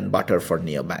of bread and butter for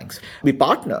neobanks. We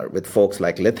partner with folks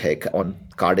like Lithic on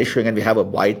card issuing, and we have a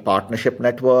wide partnership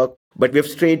network. But we've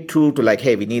strayed true to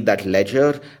hey, we need that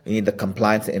ledger, we need the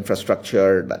compliance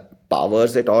infrastructure that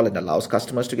powers it all and allows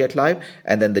customers to get live,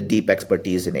 and then the deep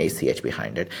expertise in ACH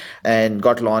behind it. And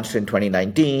got launched in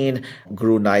 2019,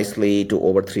 grew nicely to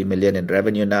over 3 million in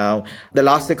revenue now. The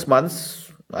last 6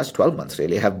 months, last 12 months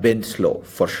really, have been slow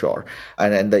for sure.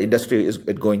 And the industry is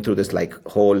going through this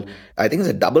whole, I think it's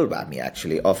a double whammy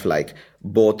actually, of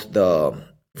both the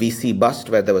VC bust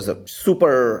where there was a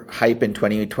super hype in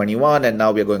 2021, and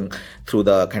now we're going through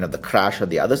the kind of the crash on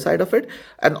the other side of it.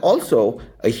 And also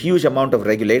a huge amount of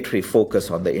regulatory focus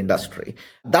on the industry.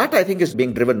 That I think is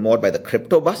being driven more by the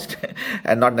crypto bust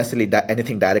and not necessarily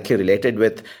anything directly related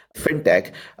with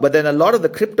fintech. But then a lot of the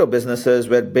crypto businesses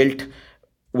were built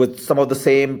with some of the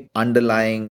same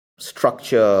underlying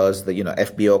structures, the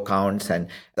FBO accounts, and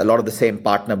a lot of the same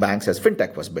partner banks as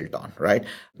fintech was built on, right?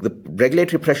 The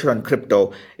regulatory pressure on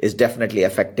crypto is definitely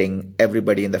affecting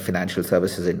everybody in the financial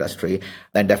services industry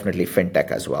and definitely fintech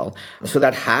as well. So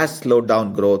that has slowed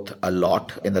down growth a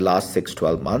lot in the last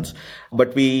 6-12 months.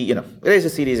 But we raised a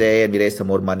Series A and we raised some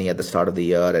more money at the start of the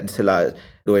year, and Sila is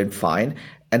doing fine.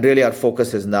 And really our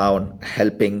focus is now on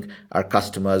helping our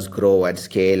customers grow and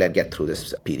scale and get through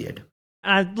this period.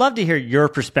 I'd love to hear your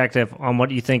perspective on what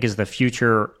you think is the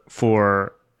future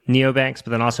for neobanks,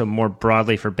 but then also more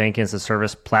broadly for banking as a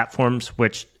service platforms,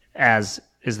 which, as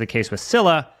is the case with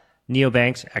Sila,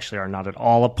 neobanks actually are not at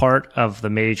all a part of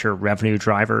the major revenue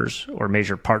drivers or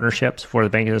major partnerships for the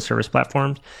banking as a service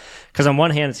platforms. Because on one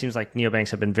hand, it seems like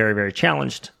neobanks have been very, very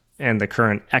challenged in the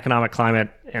current economic climate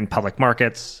and public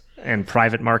markets and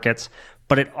private markets.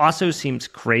 But it also seems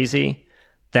crazy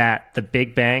that the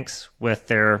big banks with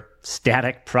their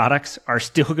static products are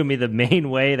still going to be the main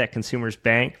way that consumers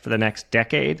bank for the next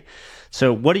decade.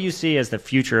 So what do you see as the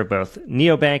future of both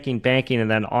neobanking, banking, and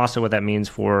then also what that means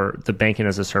for the banking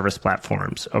as a service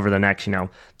platforms over the next,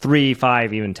 3,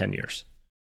 5, even 10 years?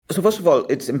 So first of all,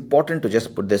 it's important to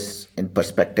just put this in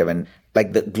perspective. And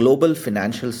like the global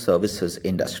financial services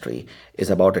industry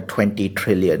is about a 20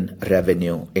 trillion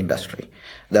revenue industry.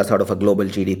 That's sort of a global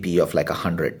GDP of like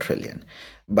 100 trillion.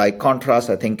 By contrast,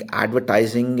 I think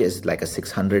advertising is like a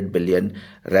 600 billion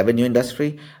revenue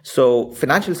industry. So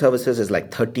financial services is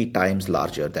like 30 times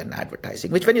larger than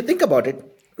advertising, which when you think about it,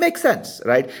 makes sense,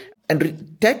 right?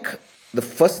 And tech, the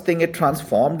first thing it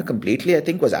transformed completely, I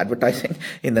think, was advertising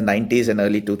in the 90s and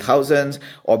early 2000s.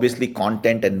 Obviously,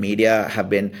 content and media have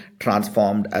been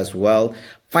transformed as well.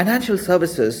 Financial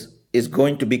services is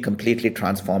going to be completely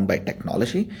transformed by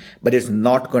technology, but it's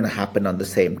not going to happen on the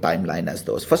same timeline as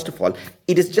those. First of all,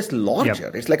 it is just larger.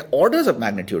 Yep. It's like orders of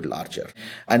magnitude larger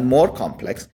and more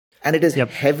complex, and it is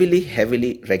heavily,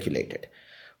 heavily regulated.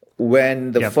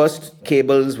 When the first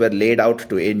cables were laid out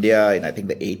to India in, I think,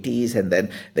 the 80s, and then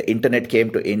the internet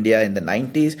came to India in the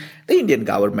 90s, the Indian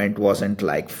government wasn't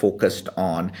like focused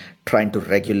on trying to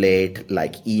regulate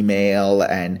like email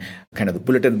and kind of the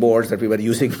bulletin boards that we were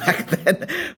using back then.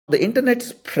 The internet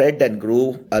spread and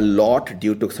grew a lot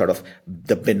due to sort of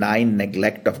the benign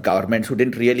neglect of governments who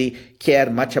didn't really care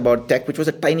much about tech, which was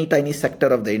a tiny, tiny sector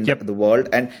of the world.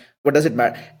 And what does it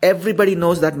matter? Everybody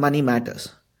knows that money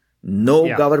matters.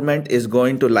 No government is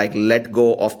going to like let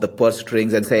go of the purse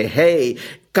strings and say, hey,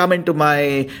 come into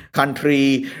my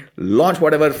country, launch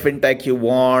whatever fintech you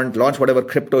want, launch whatever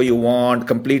crypto you want,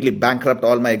 completely bankrupt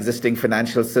all my existing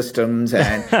financial systems.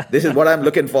 And this is what I'm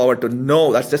looking forward to.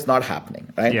 No, that's just not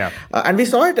happening, right? Yeah. And we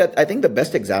saw it, I think the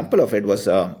best example of it was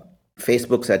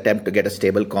Facebook's attempt to get a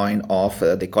stable coin off.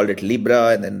 They called it Libra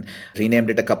and then renamed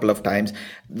it a couple of times.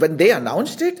 When they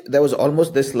announced it, there was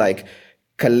almost this like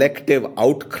collective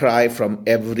outcry from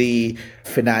every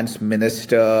finance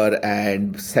minister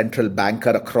and central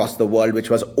banker across the world, which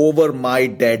was over my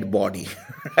dead body.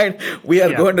 Right? We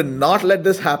are going to not let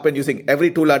this happen using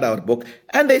every tool at our book.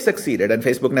 And they succeeded. And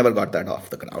Facebook never got that off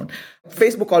the ground.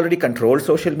 Facebook already controlled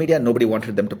social media. And nobody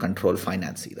wanted them to control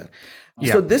finance either.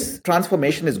 Yeah. So this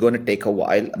transformation is going to take a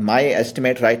while. My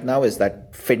estimate right now is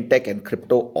that fintech and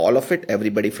crypto, all of it,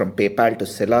 everybody from PayPal to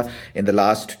Sila in the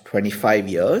last 25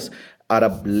 years, are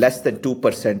less than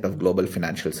 2% of global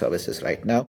financial services right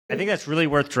now. I think that's really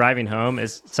worth driving home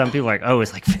is some people are like, oh,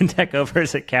 is like fintech over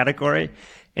as a category?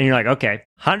 And you're like, okay,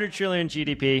 100 trillion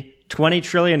GDP, 20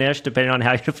 trillion-ish, depending on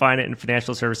how you define it in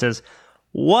financial services,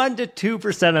 1 to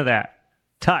 2% of that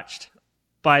touched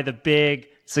by the big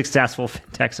successful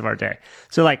fintechs of our day.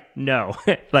 So like, no,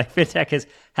 like fintech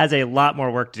has a lot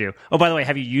more work to do. Oh, by the way,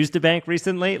 have you used a bank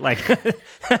recently? Like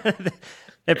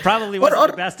it probably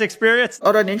wasn't the best experience.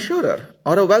 Or an insurer,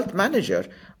 or a wealth manager,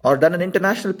 or done an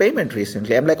international payment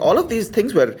recently. I'm like, all of these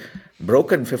things were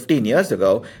broken 15 years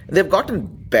ago. They've gotten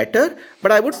better,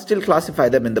 but I would still classify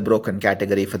them in the broken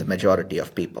category for the majority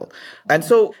of people. And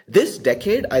so this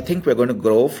decade, I think we're going to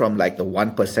grow from like the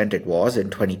 1% it was in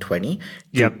 2020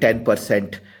 to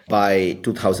 10% by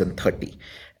 2030.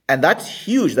 And that's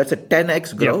huge. That's a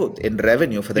 10x growth in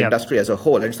revenue for the industry as a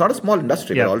whole. And it's not a small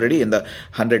industry. We're already in the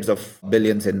hundreds of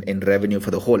billions in revenue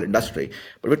for the whole industry.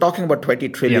 But we're talking about 20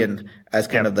 trillion as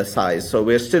kind of the size. So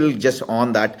we're still just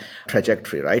on that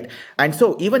trajectory, right? And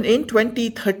so even in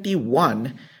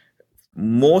 2031,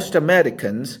 most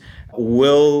Americans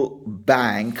will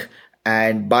bank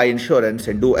and buy insurance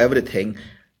and do everything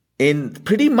in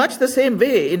pretty much the same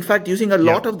way. In fact, using a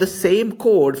lot of the same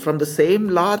code from the same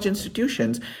large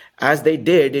institutions as they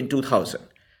did in 2000.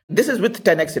 This is with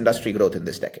 10x industry growth in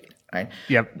this decade, right?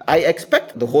 I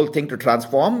expect the whole thing to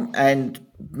transform, and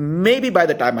maybe by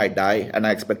the time I die, and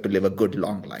I expect to live a good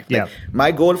long life. Like,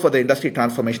 my goal for the industry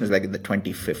transformation is like in the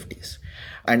 2050s.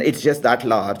 And it's just that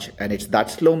large and it's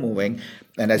that slow moving.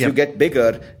 And as you get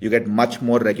bigger, you get much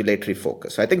more regulatory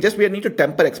focus. So I think just we need to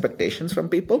temper expectations from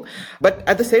people. But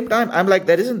at the same time, I'm like,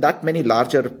 there isn't that many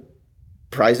larger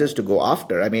prizes to go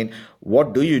after. I mean,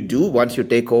 what do you do once you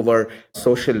take over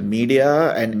social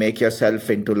media and make yourself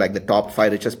into like the top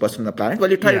 5 richest person on the planet?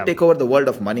 Well, you try to take over the world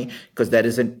of money, because there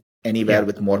isn't anywhere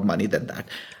with more money than that.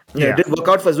 It didn't work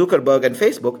out for Zuckerberg and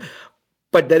Facebook,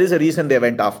 but there is a reason they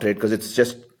went after it, because it's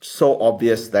just so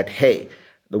obvious that, hey,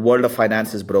 the world of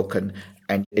finance is broken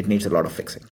and it needs a lot of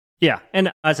fixing. Yeah.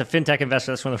 And as a fintech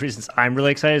investor, that's one of the reasons I'm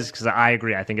really excited, is because I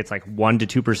agree. I think it's like 1%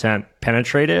 to 2%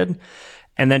 penetrated.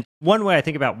 And then one way I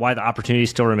think about why the opportunity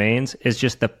still remains is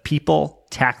just the people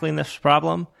tackling this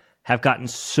problem have gotten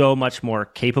so much more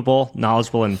capable,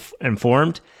 knowledgeable, and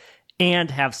informed,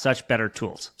 and have such better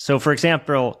tools. So for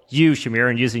example, you, Shamir,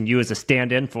 and using you as a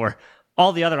stand-in for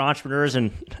all the other entrepreneurs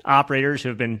and operators who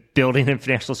have been building in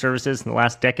financial services in the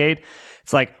last decade,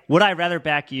 it's like, would I rather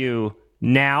back you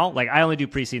now? Like, I only do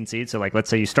pre-seed and seed. So like, let's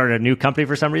say you started a new company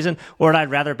for some reason, or would I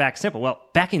rather back Simple? Well,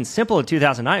 backing Simple in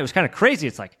 2009, it was kind of crazy.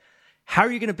 It's like, how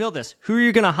are you going to build this? Who are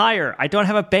you going to hire? I don't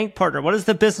have a bank partner. What is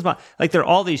the business model? Like, there are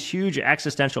all these huge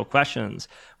existential questions.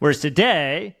 Whereas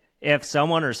today, if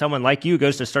someone or someone like you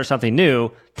goes to start something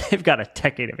new, they've got a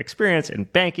decade of experience in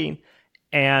banking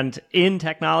and in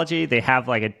technology. They have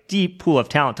like a deep pool of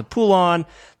talent to pull on.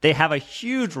 They have a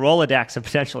huge Rolodex of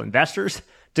potential investors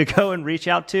to go and reach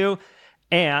out to.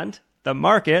 And the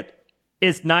market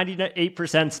is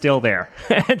 98% still there.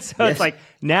 And so it's like,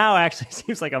 now actually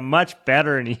seems like a much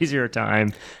better and easier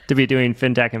time to be doing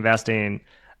fintech investing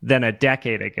than a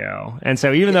decade ago. And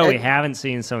so even though we haven't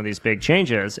seen some of these big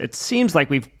changes, it seems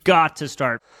like we've got to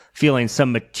start feeling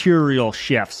some material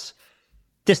shifts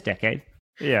this decade.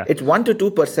 Yeah. It's 1% to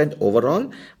 2%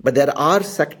 overall, but there are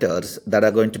sectors that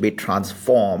are going to be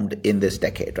transformed in this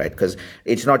decade, right? Because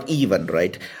it's not even,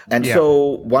 right? And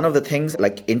so one of the things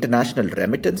like international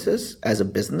remittances as a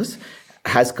business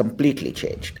has completely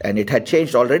changed. And it had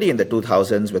changed already in the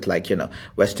 2000s with like,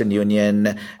 Western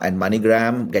Union and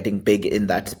MoneyGram getting big in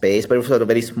that space, but it was a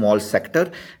very small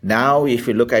sector. Now, if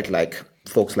you look at like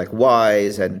folks like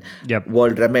Wise and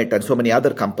World Remit and so many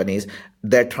other companies,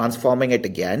 they're transforming it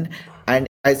again. And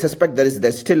I suspect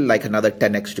there's still like another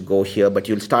 10x to go here, but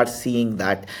you'll start seeing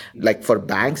that, like for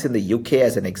banks in the UK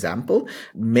as an example,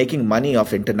 making money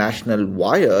off international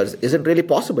wires isn't really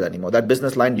possible anymore. That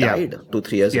business line died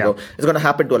 2-3 years ago. It's going to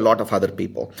happen to a lot of other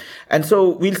people. And so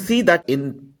we'll see that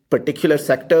in particular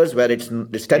sectors where it's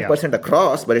 10%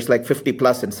 across, but it's like 50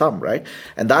 plus in some, right?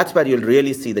 And that's where you'll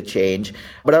really see the change.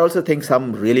 But I also think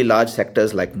some really large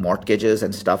sectors like mortgages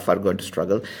and stuff are going to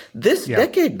struggle. This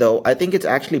decade, though, I think it's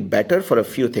actually better for a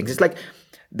few things. It's like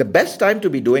the best time to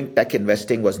be doing tech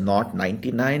investing was not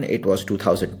 99, it was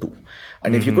 2002.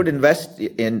 And if you could invest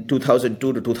in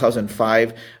 2002 to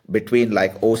 2005, between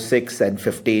like 06 and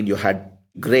 15, you had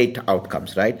great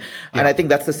outcomes, right? And I think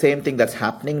that's the same thing that's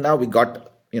happening now. We got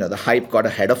the hype got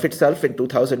ahead of itself in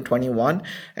 2021,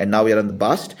 and now we're on the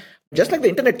bust. Just like the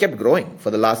internet kept growing for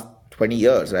the last 20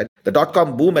 years, right? The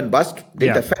dot-com boom and bust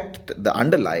didn't affect the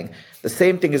underlying. The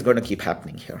same thing is going to keep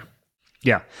happening here.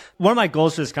 Yeah. One of my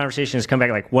goals for this conversation is come back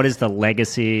like, what is the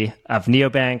legacy of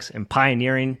neobanks and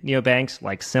pioneering neobanks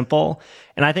like Simple?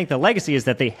 And I think the legacy is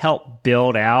that they help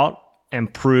build out and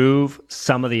improve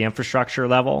some of the infrastructure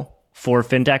level for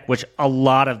fintech, which a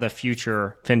lot of the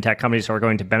future fintech companies are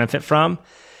going to benefit from,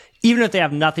 even if they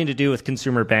have nothing to do with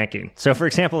consumer banking. So for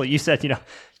example, you said,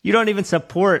 you don't even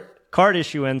support card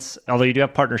issuance, although you do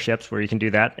have partnerships where you can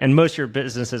do that. And most of your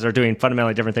businesses are doing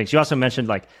fundamentally different things. You also mentioned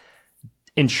like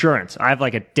insurance. I have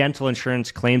like a dental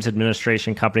insurance claims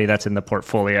administration company that's in the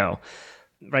portfolio.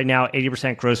 Right now,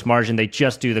 80% gross margin. They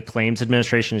just do the claims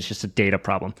administration. It's just a data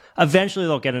problem. Eventually,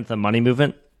 they'll get into the money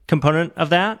movement component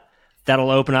of that.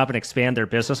 That'll open up and expand their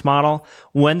business model.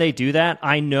 When they do that,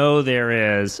 I know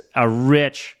there is a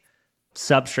rich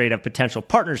substrate of potential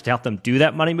partners to help them do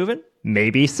that money movement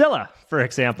maybe Sila, for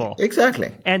example.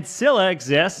 Exactly. And Sila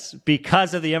exists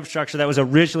because of the infrastructure that was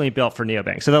originally built for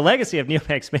neobanks. So the legacy of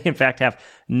neobanks may in fact have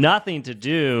nothing to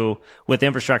do with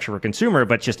infrastructure for consumer,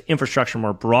 but just infrastructure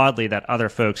more broadly that other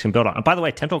folks can build on. And by the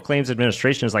way, temporal claims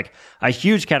administration is like a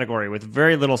huge category with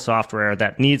very little software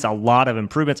that needs a lot of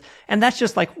improvements. And that's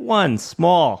just like one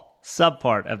small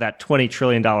subpart of that $20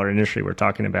 trillion industry we're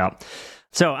talking about.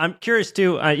 So I'm curious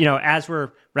too, as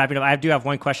we're wrapping up, I do have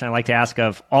one question I like to ask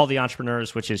of all the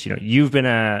entrepreneurs, which is, you've been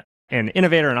an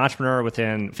innovator, an entrepreneur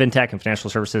within fintech and financial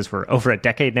services for over a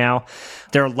decade now.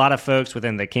 There are a lot of folks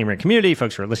within the Cambrian community,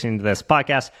 folks who are listening to this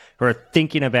podcast, who are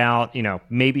thinking about,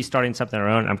 maybe starting something of their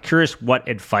own. I'm curious what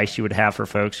advice you would have for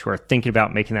folks who are thinking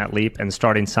about making that leap and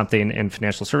starting something in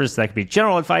financial services. That could be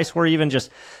general advice or even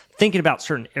just thinking about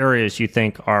certain areas you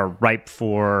think are ripe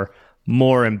for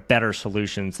more and better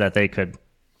solutions that they could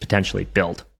potentially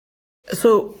build.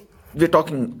 So we're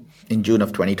talking in June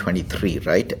of 2023,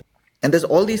 right? And there's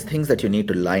all these things that you need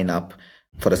to line up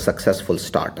for a successful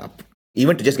startup,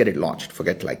 even to just get it launched.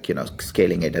 Forget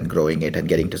scaling it and growing it and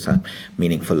getting to some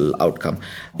meaningful outcome.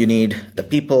 You need the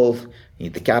people, you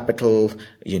need the capital,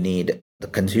 you need the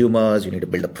consumers, you need to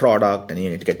build a product, and you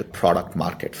need to get the product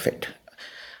market fit.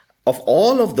 Of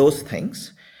all of those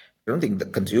things, I don't think the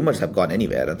consumers have gone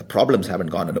anywhere and the problems haven't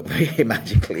gone away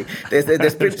magically. They're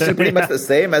still pretty much the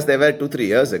same as they were 2-3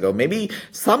 years ago. Maybe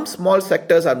some small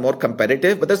sectors are more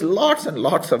competitive, but there's lots and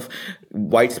lots of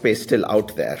white space still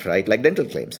out there, right? Like dental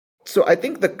claims. So I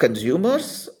think the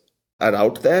consumers are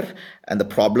out there and the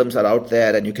problems are out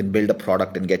there, and you can build a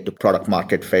product and get to product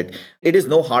market fit. It is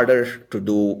no harder to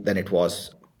do than it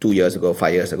was 2 years ago,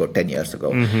 5 years ago, 10 years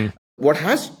ago. Mm-hmm. What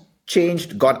has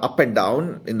changed, gone up and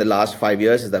down in the last 5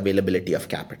 years is the availability of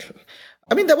capital.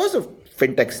 I mean, there was a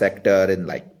fintech sector in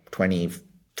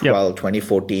 2012,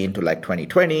 2014 to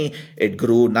 2020. It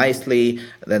grew nicely.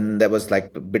 Then there was a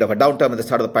bit of a downturn at the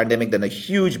start of the pandemic, then a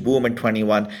huge boom in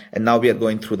 21. And now we are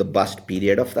going through the bust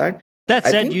period of that. That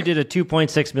said, you did a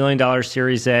 $2.6 million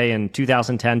Series A in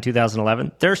 2010,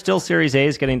 2011. There are still Series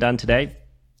A's getting done today.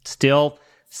 Still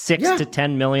 $6 to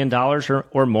 $10 million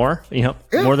or more,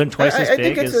 more than twice as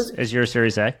big as your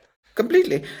Series A.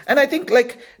 Completely. And I think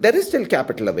there is still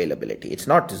capital availability. It's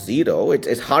not zero.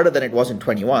 It's harder than it was in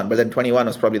 21, but then 21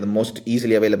 was probably the most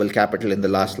easily available capital in the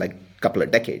last couple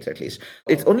of decades at least.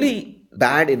 It's only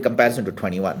bad in comparison to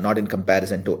 21, not in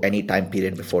comparison to any time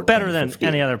period before. Better than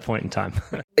any other point in time.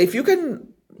 If you can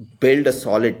build a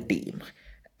solid team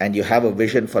and you have a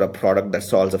vision for a product that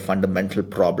solves a fundamental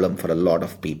problem for a lot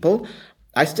of people,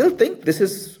 I still think this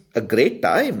is a great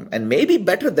time and maybe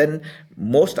better than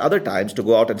most other times to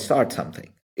go out and start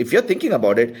something. If you're thinking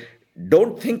about it,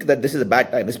 don't think that this is a bad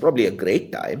time. It's probably a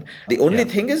great time. The only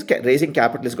thing is raising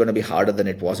capital is going to be harder than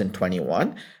it was in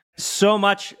 21. So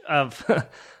much of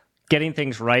getting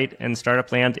things right in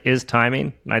startup land is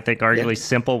timing. And I think arguably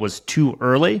Simple was too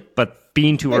early, but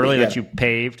being too early that you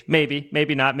paved,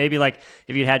 maybe not. Maybe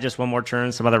if you had just one more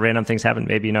turn, some other random things happened,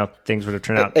 maybe, things would have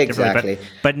turned out differently.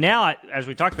 But now, as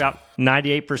we talked about,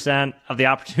 98% of the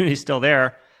opportunity is still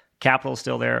there. Capital is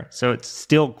still there. So it's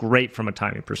still great from a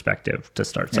timing perspective to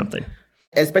start something.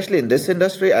 Especially in this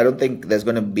industry, I don't think there's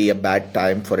going to be a bad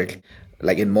time for it,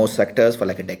 in most sectors, for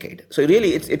a decade. So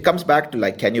really, it comes back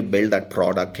to can you build that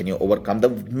product? Can you overcome the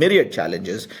myriad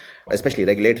challenges, especially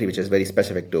regulatory, which is very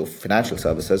specific to financial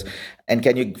services? And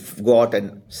can you go out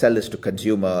and sell this to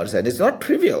consumers? And it's not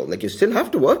trivial. You still have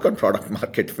to work on product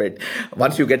market fit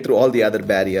once you get through all the other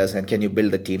barriers. And can you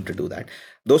build a team to do that?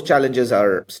 Those challenges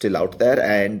are still out there,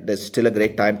 and there's still a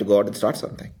great time to go out and start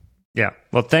something. Yeah.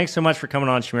 Well, thanks so much for coming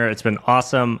on, Shamir. It's been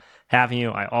awesome having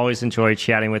you. I always enjoy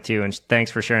chatting with you, and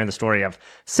thanks for sharing the story of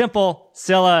Simple,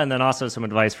 Sila, and then also some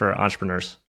advice for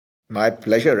entrepreneurs. My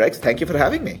pleasure, Rex. Thank you for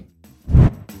having me.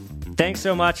 Thanks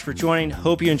so much for joining.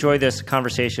 Hope you enjoyed this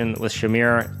conversation with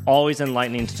Shamir. Always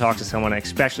enlightening to talk to someone,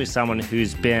 especially someone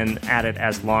who's been at it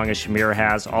as long as Shamir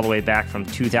has, all the way back from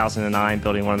 2009,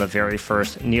 building one of the very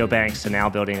first neobanks to now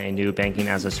building a new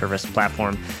banking-as-a-service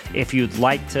platform. If you'd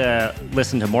like to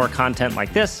listen to more content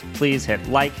like this, please hit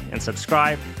like and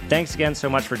subscribe. Thanks again so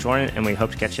much for joining, and we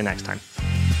hope to catch you next time.